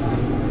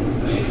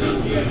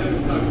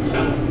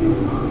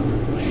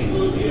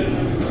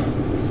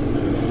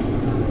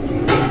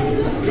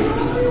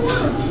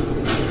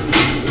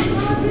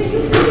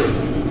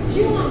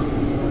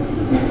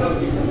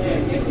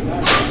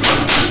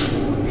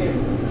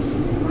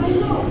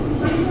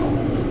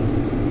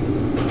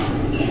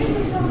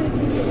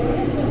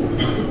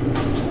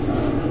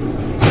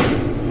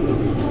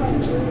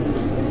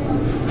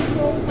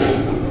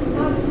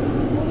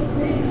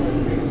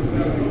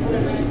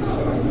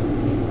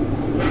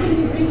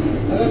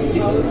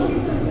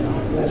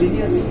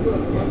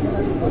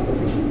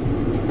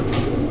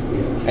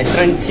 ¿El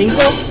tren 5?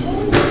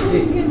 Sí.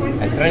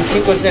 El tren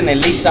 5 es en el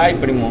East Side,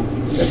 primo.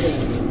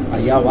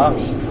 Allá abajo.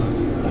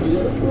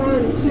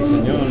 Sí,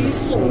 señor.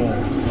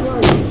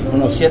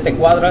 Unos 7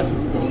 cuadras.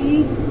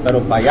 Pero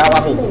para allá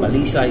abajo, para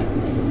el East Side.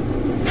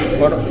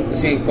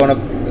 Sí,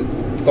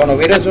 cuando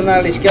vienes una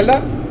a la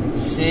izquierda,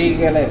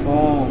 síguele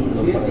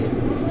fondo.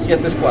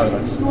 7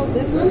 cuadras.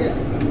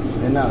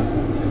 De nada.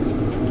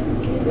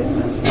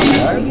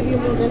 I give you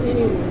more than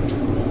anyone.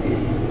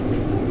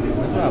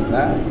 That's not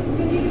bad.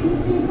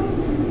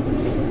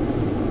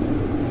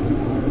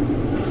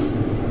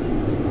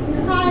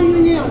 Hi,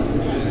 Lionel.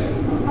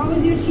 How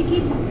was your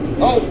chiquita?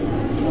 Oh.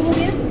 ¿Todo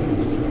bien?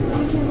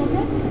 ¿Everything's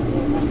okay?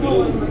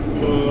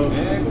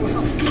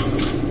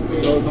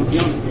 Todo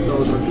campeón,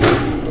 todo tranquilo.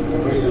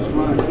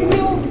 Give me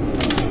all.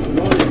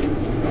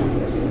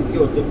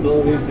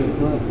 Todo bien,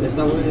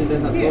 esta buena y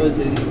deja todo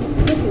ese disco.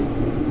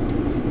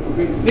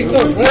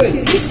 Victor, ready?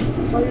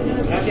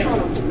 Gracias.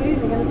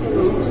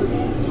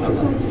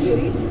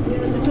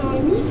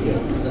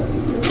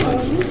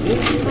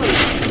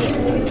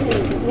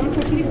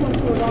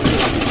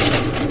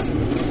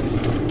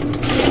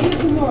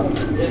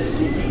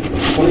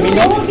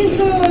 You're working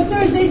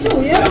Thursday too,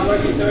 yeah?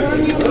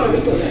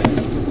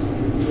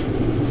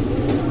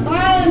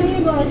 Bye,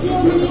 amigo. See you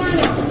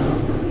mañana.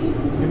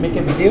 You make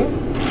a video?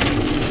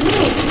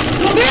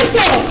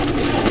 Roberto,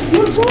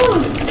 your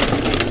phone.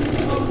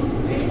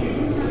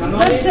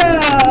 That's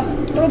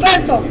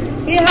Roberto.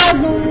 He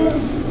has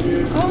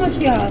how much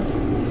he has? I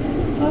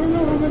don't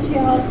know how much he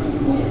has.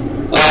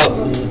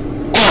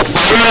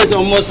 Followers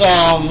almost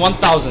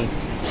 1,000.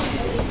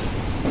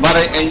 But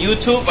in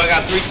YouTube, I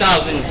got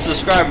 3,000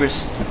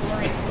 subscribers.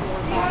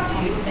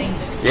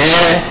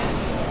 Yeah.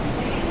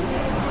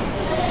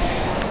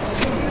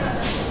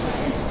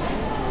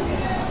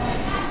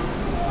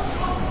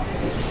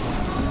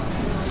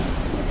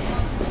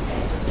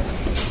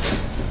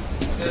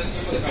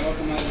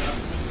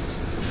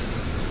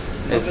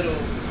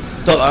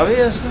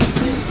 Todavía está.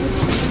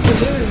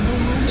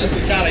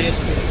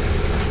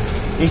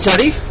 ¿Y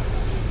Sharif?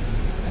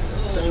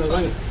 Está en el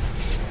baño.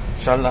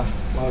 Inshallah.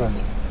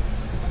 Órale.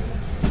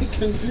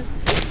 ¿Qué dice?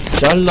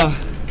 Inshallah.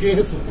 ¿Qué es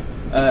eso?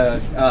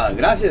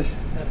 Gracias.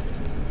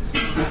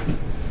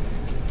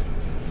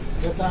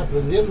 Ya estás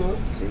aprendiendo, ¿eh?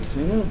 Sí,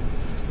 señor.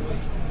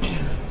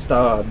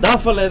 Hasta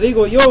Dafa le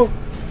digo yo.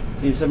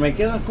 Y se me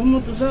queda, ¿cómo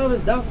tú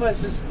sabes? Dafa,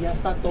 ya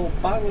está todo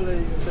pago. Le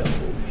digo,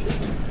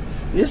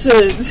 y ese,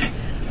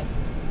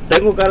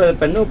 tengo cara de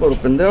pendejo, pero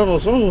pendejos no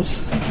somos.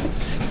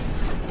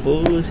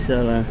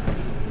 Púchala.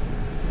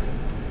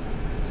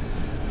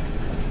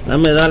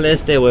 Dame darle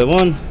este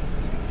huevón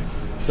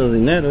su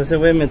dinero. Ese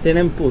güey me tiene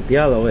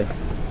emputeado, güey.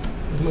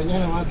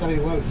 Mañana va a estar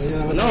igual.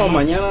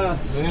 Mañana va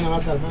a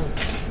estar más.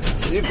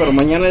 Sí, pero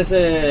mañana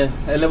él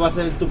le va a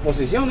hacer tu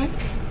posición, ¿eh?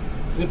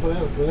 Sí, por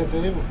eso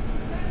te digo.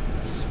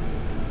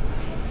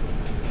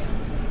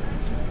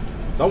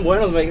 Son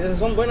buenos,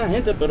 son buena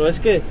gente, pero es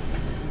que...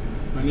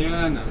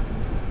 Mañana.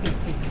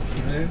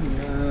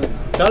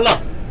 Charla.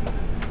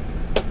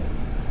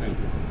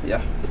 Ya.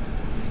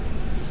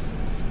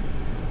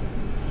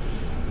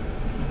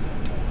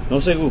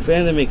 No se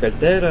gufeen de mi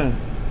cartera.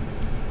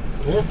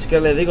 Es que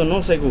le digo,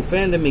 no se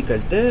gufeen de mi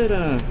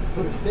cartera.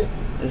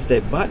 Es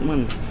de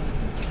Batman.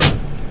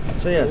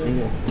 Soy así.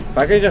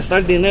 ¿Para qué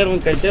gastar dinero en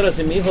cartera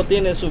si mi hijo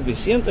tiene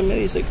suficiente? Me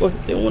dice,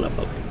 cógete una,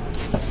 papá.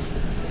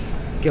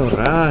 Qué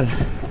ahorrar.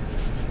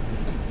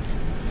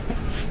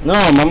 No,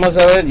 vamos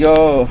a ver,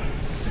 yo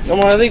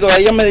como le digo,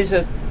 ella me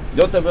dice,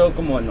 yo te veo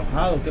como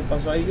enojado, ¿qué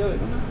pasó ahí? Yo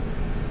digo,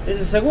 no.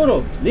 Dice,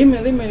 ¿seguro? Dime.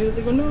 Yo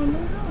digo, no.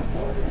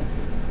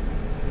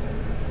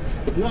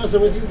 No, ese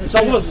güey sí se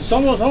queja.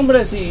 Somos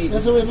hombres y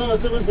Ese güey no,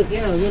 ese güey se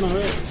queja de una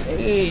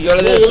vez. yo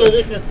le Yo dije, le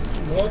dije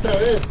la otra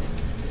vez,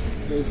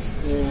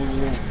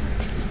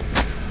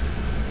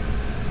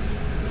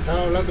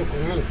 estaba hablando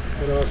con él,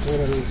 pero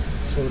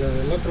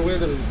sobre el otro güey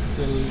del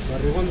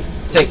barrigón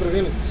que Sí. siempre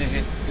viene.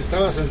 sí.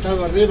 Estaba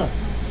sentado arriba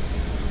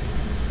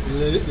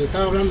y le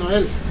estaba hablando a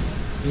él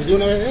y de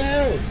una vez,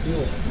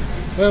 digo,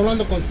 estoy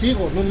hablando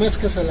contigo, no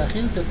mezcles a la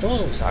gente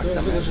todo.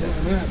 Exactamente. Eso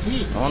no es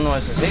así. No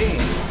es así.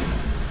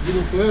 Digo,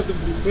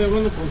 estoy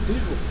hablando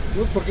contigo,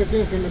 ¿no? ¿Por qué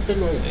tienes que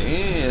meterlo ahí?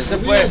 Sí, ese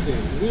fue.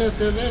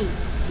 Olvídate de él,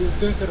 tú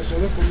tienes que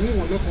resolver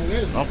conmigo, no con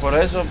él. No, por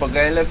eso,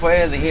 porque él le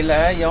fue a decirle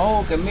a ella,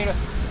 que mira.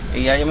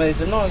 Y ella me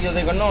dice, no, yo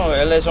digo, no,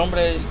 él es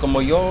hombre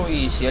como yo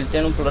y si él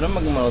tiene un problema,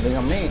 que me lo diga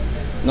a mí.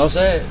 No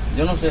sé,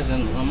 yo no estoy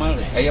haciendo nada malo.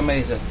 Ella me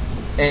dice,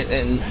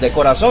 de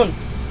corazón,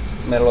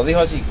 me lo dijo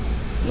así,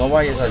 no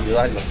vayas a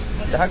ayudarlo,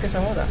 deja que se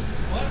joda.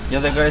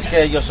 Yo digo, es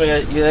que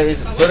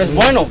tú eres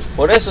bueno,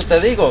 por eso te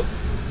digo,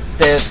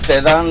 te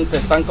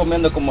están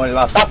comiendo como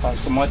las tapas,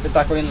 como este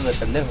está comiendo de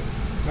pendejo.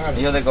 Claro.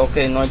 Y yo digo, ok,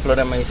 no hay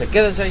problema. Y dice,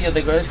 quédese. Yo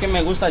digo, es que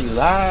me gusta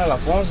ayudar a la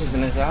Fonsi si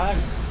necesario.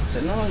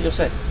 Dice, no, yo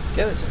sé,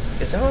 quédese,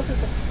 que se joda, que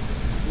se.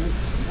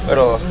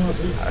 Pero,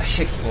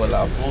 así, por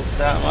la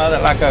puta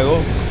madre, la cagó.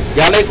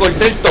 Ya le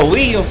corté el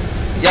tobillo,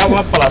 ya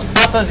va para las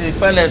patas y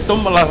después le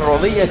tumbo las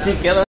rodillas y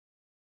queda.